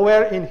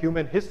 nowhere in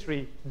human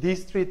history,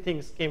 these three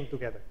things came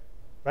together,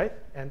 right?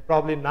 And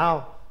probably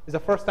now is the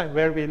first time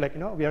where we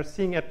we are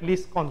seeing at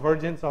least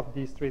convergence of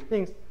these three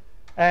things.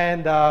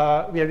 And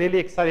we are really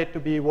excited to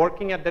be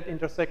working at that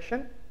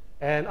intersection.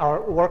 And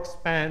our work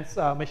spans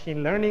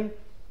machine learning,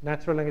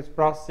 natural language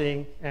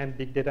processing, and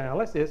big data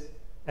analysis.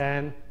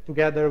 And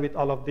together with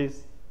all of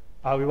this,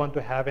 we want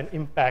to have an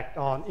impact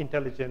on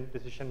intelligent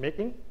decision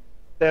making.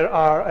 There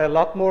are a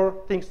lot more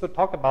things to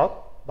talk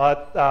about,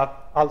 but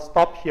I'll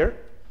stop here.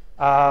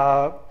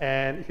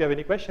 And if you have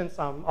any questions,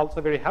 I'm also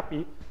very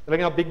happy.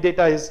 Big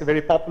data is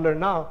very popular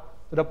now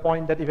to the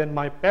point that even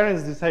my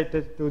parents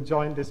decided to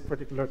join this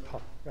particular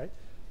talk, right?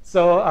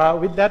 So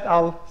with that,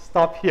 I'll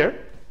stop here,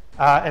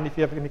 and if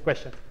you have any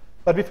questions.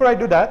 But before I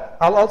do that,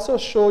 I'll also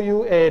show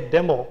you a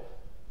demo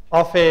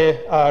of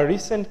a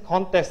recent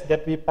contest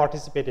that we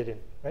participated in.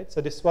 Right?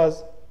 So this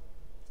was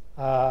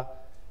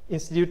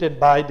instituted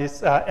by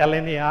this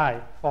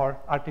LNAI for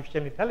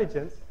artificial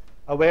intelligence,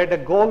 where the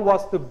goal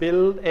was to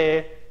build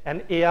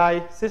an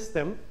AI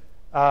system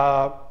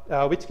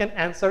which can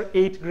answer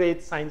 8th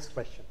grade science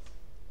questions.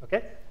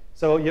 Okay?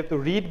 So you have to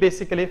read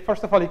basically,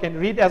 first of all, you can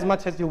read as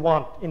much as you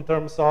want in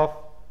terms of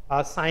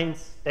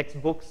science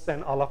textbooks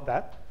and all of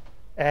that.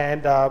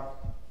 And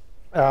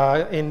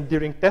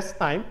during test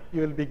time,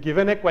 you will be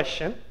given a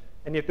question,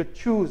 and you have to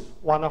choose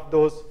one of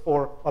those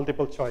 4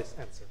 multiple choice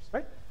answers,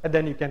 right? And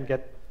then you can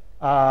get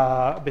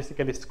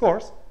basically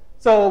scores.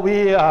 So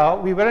we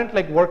weren't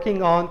like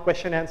working on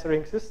question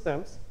answering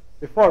systems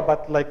before,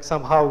 but like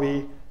somehow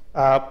we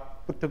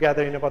put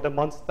together in about a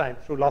month's time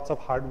through lots of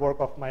hard work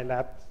of my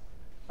lab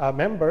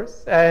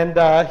members. And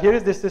here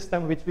is the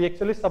system which we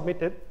actually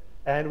submitted,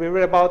 and we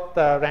were about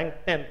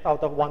ranked 10th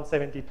out of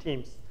 170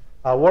 teams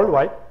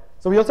worldwide.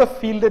 So we also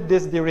fielded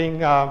this during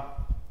the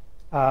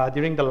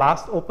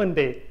last open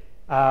day,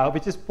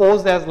 which is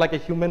posed as like a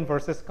human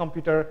versus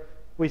computer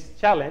quiz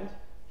challenge.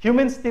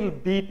 Humans still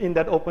beat in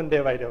that open day,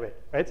 by the way,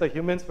 right? So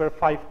humans were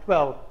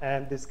 512,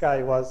 and this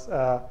guy was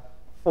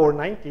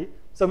 490.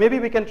 So maybe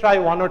we can try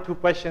 1 or 2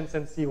 questions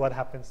and see what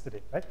happens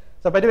today, right?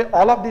 So by the way,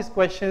 all of these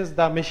questions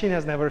the machine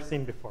has never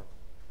seen before,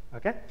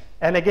 okay?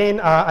 And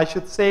again, I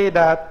should say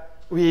that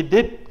we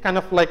did kind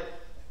of like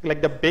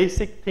the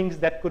basic things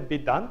that could be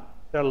done.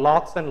 There are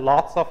lots and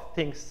lots of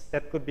things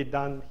that could be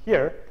done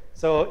here.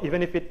 So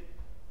even if it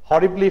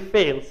horribly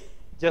fails,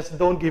 just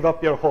don't give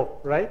up your hope,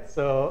 right?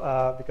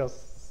 So because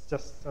it's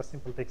just a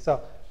simple thing.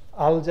 So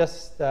I'll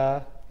just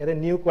get a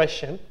new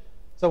question.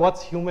 So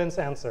what's humans'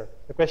 answer?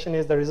 The question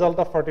is, the result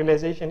of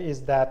fertilization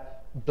is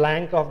that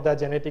blank of the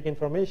genetic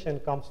information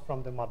comes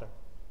from the mother.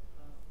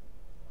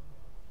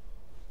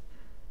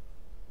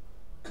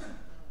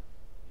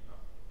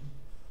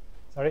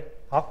 Sorry,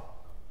 how?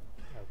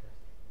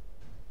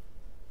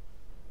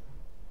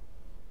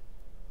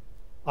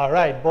 All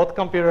right, both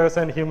computers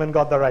and human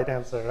got the right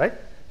answer, right?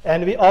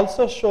 And we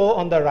also show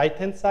on the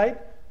right-hand side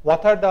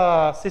what are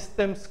the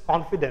system's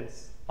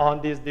confidence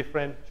on these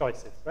different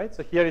choices, right?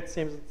 So here it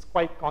seems it's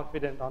quite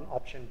confident on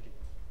option D.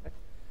 Right?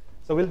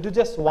 So we'll do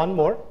just one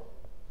more.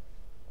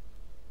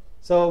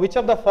 So which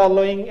of the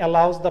following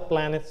allows the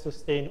planets to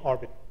stay in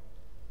orbit?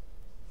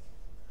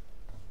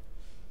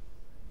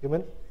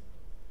 Human?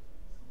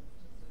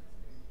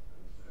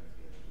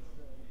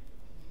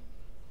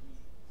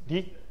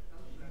 D?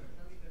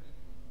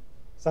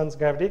 Sun's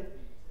gravity?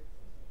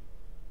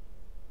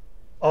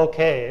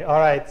 Okay, all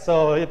right,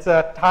 so it's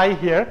a tie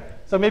here.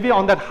 So maybe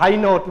on that high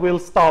note, we'll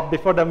stop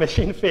before the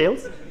machine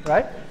fails,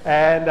 right?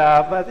 And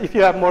but if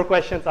you have more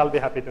questions, I'll be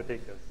happy to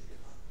take those.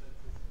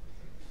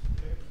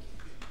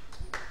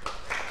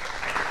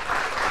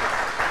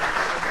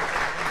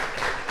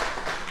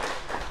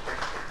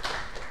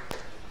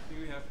 Do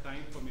you have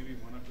time for maybe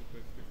 1 or 2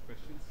 quick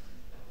questions?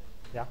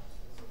 Yeah.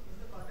 So in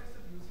the context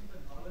of using the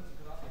knowledge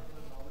graph as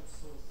a knowledge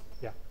source,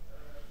 Yeah.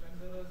 when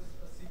there is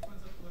a sequence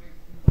of queries,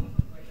 we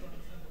also try to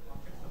understand the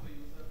context of the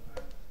user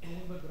and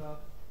move the graph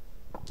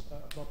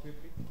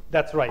appropriately.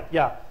 That's right,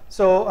 yeah.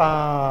 So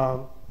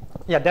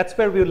yeah, that's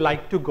where we would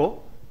like to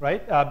go,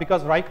 right?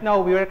 Because right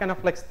now we are kind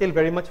of like still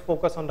very much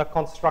focused on the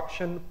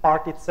construction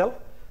part itself.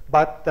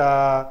 But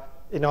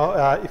you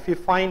know, if you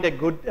find a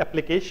good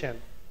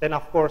application, then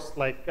of course,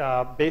 like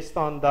based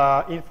on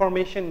the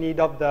information need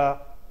of the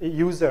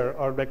user,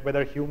 or like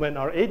whether human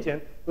or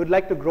agent, we would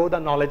like to grow the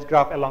knowledge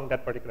graph along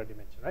that particular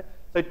dimension, right?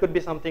 So it could be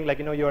something like,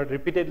 you know, you are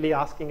repeatedly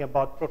asking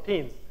about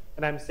proteins,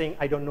 and I'm saying,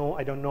 I don't know,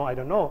 I don't know, I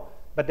don't know.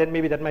 But then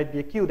maybe that might be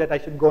a cue that I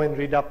should go and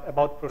read up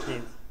about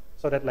proteins,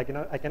 so that, like, you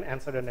know, I can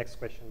answer the next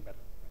question better.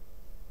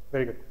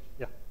 Very good.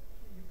 Yeah.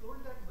 You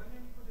told that one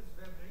input is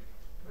web, right?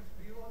 But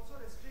do you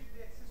also restrict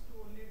the access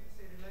to only,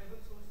 say,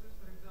 reliable sources,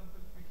 for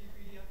example,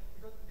 Wikipedia?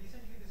 Because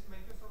recently this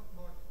Microsoft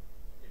bot,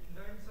 it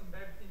learned some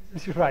bad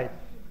things. Right,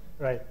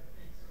 right.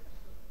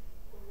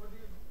 So what do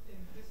you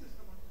think this is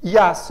about?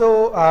 Yeah,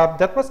 so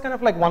that was kind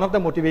of like one of the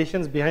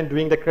motivations behind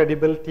doing the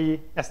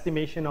credibility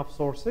estimation of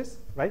sources,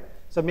 right?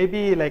 So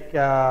maybe like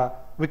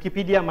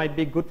Wikipedia might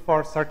be good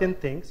for certain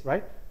things,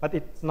 right? But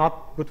it's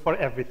not good for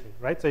everything,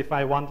 right? So if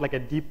I want like a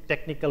deep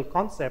technical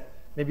concept,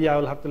 maybe I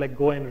will have to like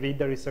go and read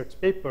the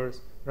research papers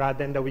rather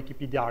than the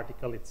Wikipedia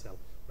article itself,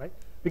 right?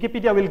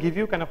 Wikipedia will give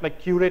you kind of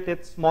like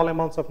curated small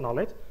amounts of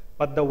knowledge,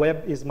 but the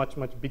web is much,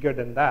 much bigger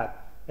than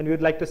that. And we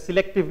would like to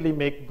selectively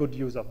make good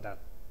use of that,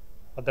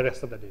 of the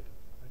rest of the data.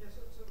 Yeah,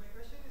 so my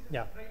question is,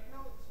 Yeah. right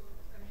now, so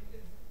I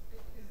mean,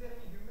 is there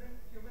any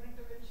human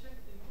intervention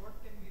in what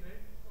can be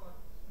read or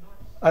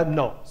not?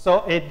 No,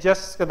 so it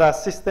just, the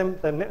system,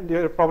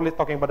 you're probably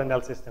talking about the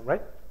NEL system,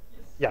 right?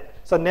 Yes. Yeah,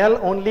 so NEL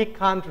only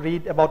can't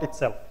read about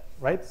itself,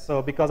 right?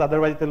 So because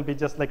otherwise it will be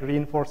just like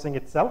reinforcing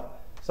itself.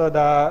 So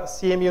the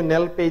CMU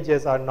NEL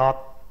pages are not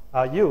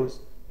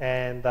used,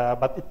 and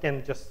but it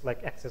can just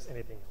like access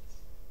anything else.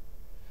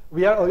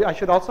 I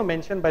should also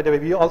mention, by the way,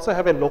 we also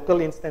have a local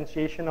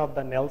instantiation of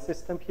the NEL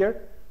system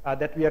here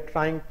that we are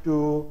trying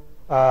to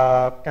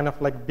kind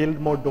of like build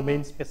more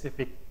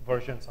domain-specific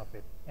versions of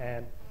it.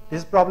 And this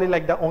is probably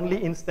like the only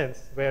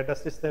instance where the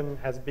system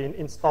has been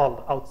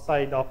installed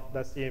outside of the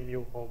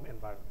CMU home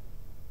environment.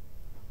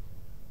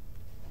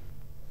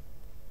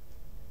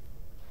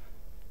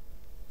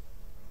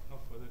 No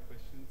further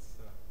questions.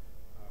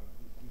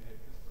 May I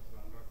request Professor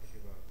Anurag to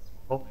give a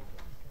small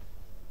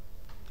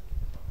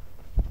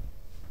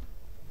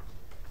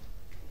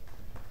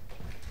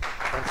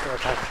Thanks for your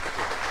time.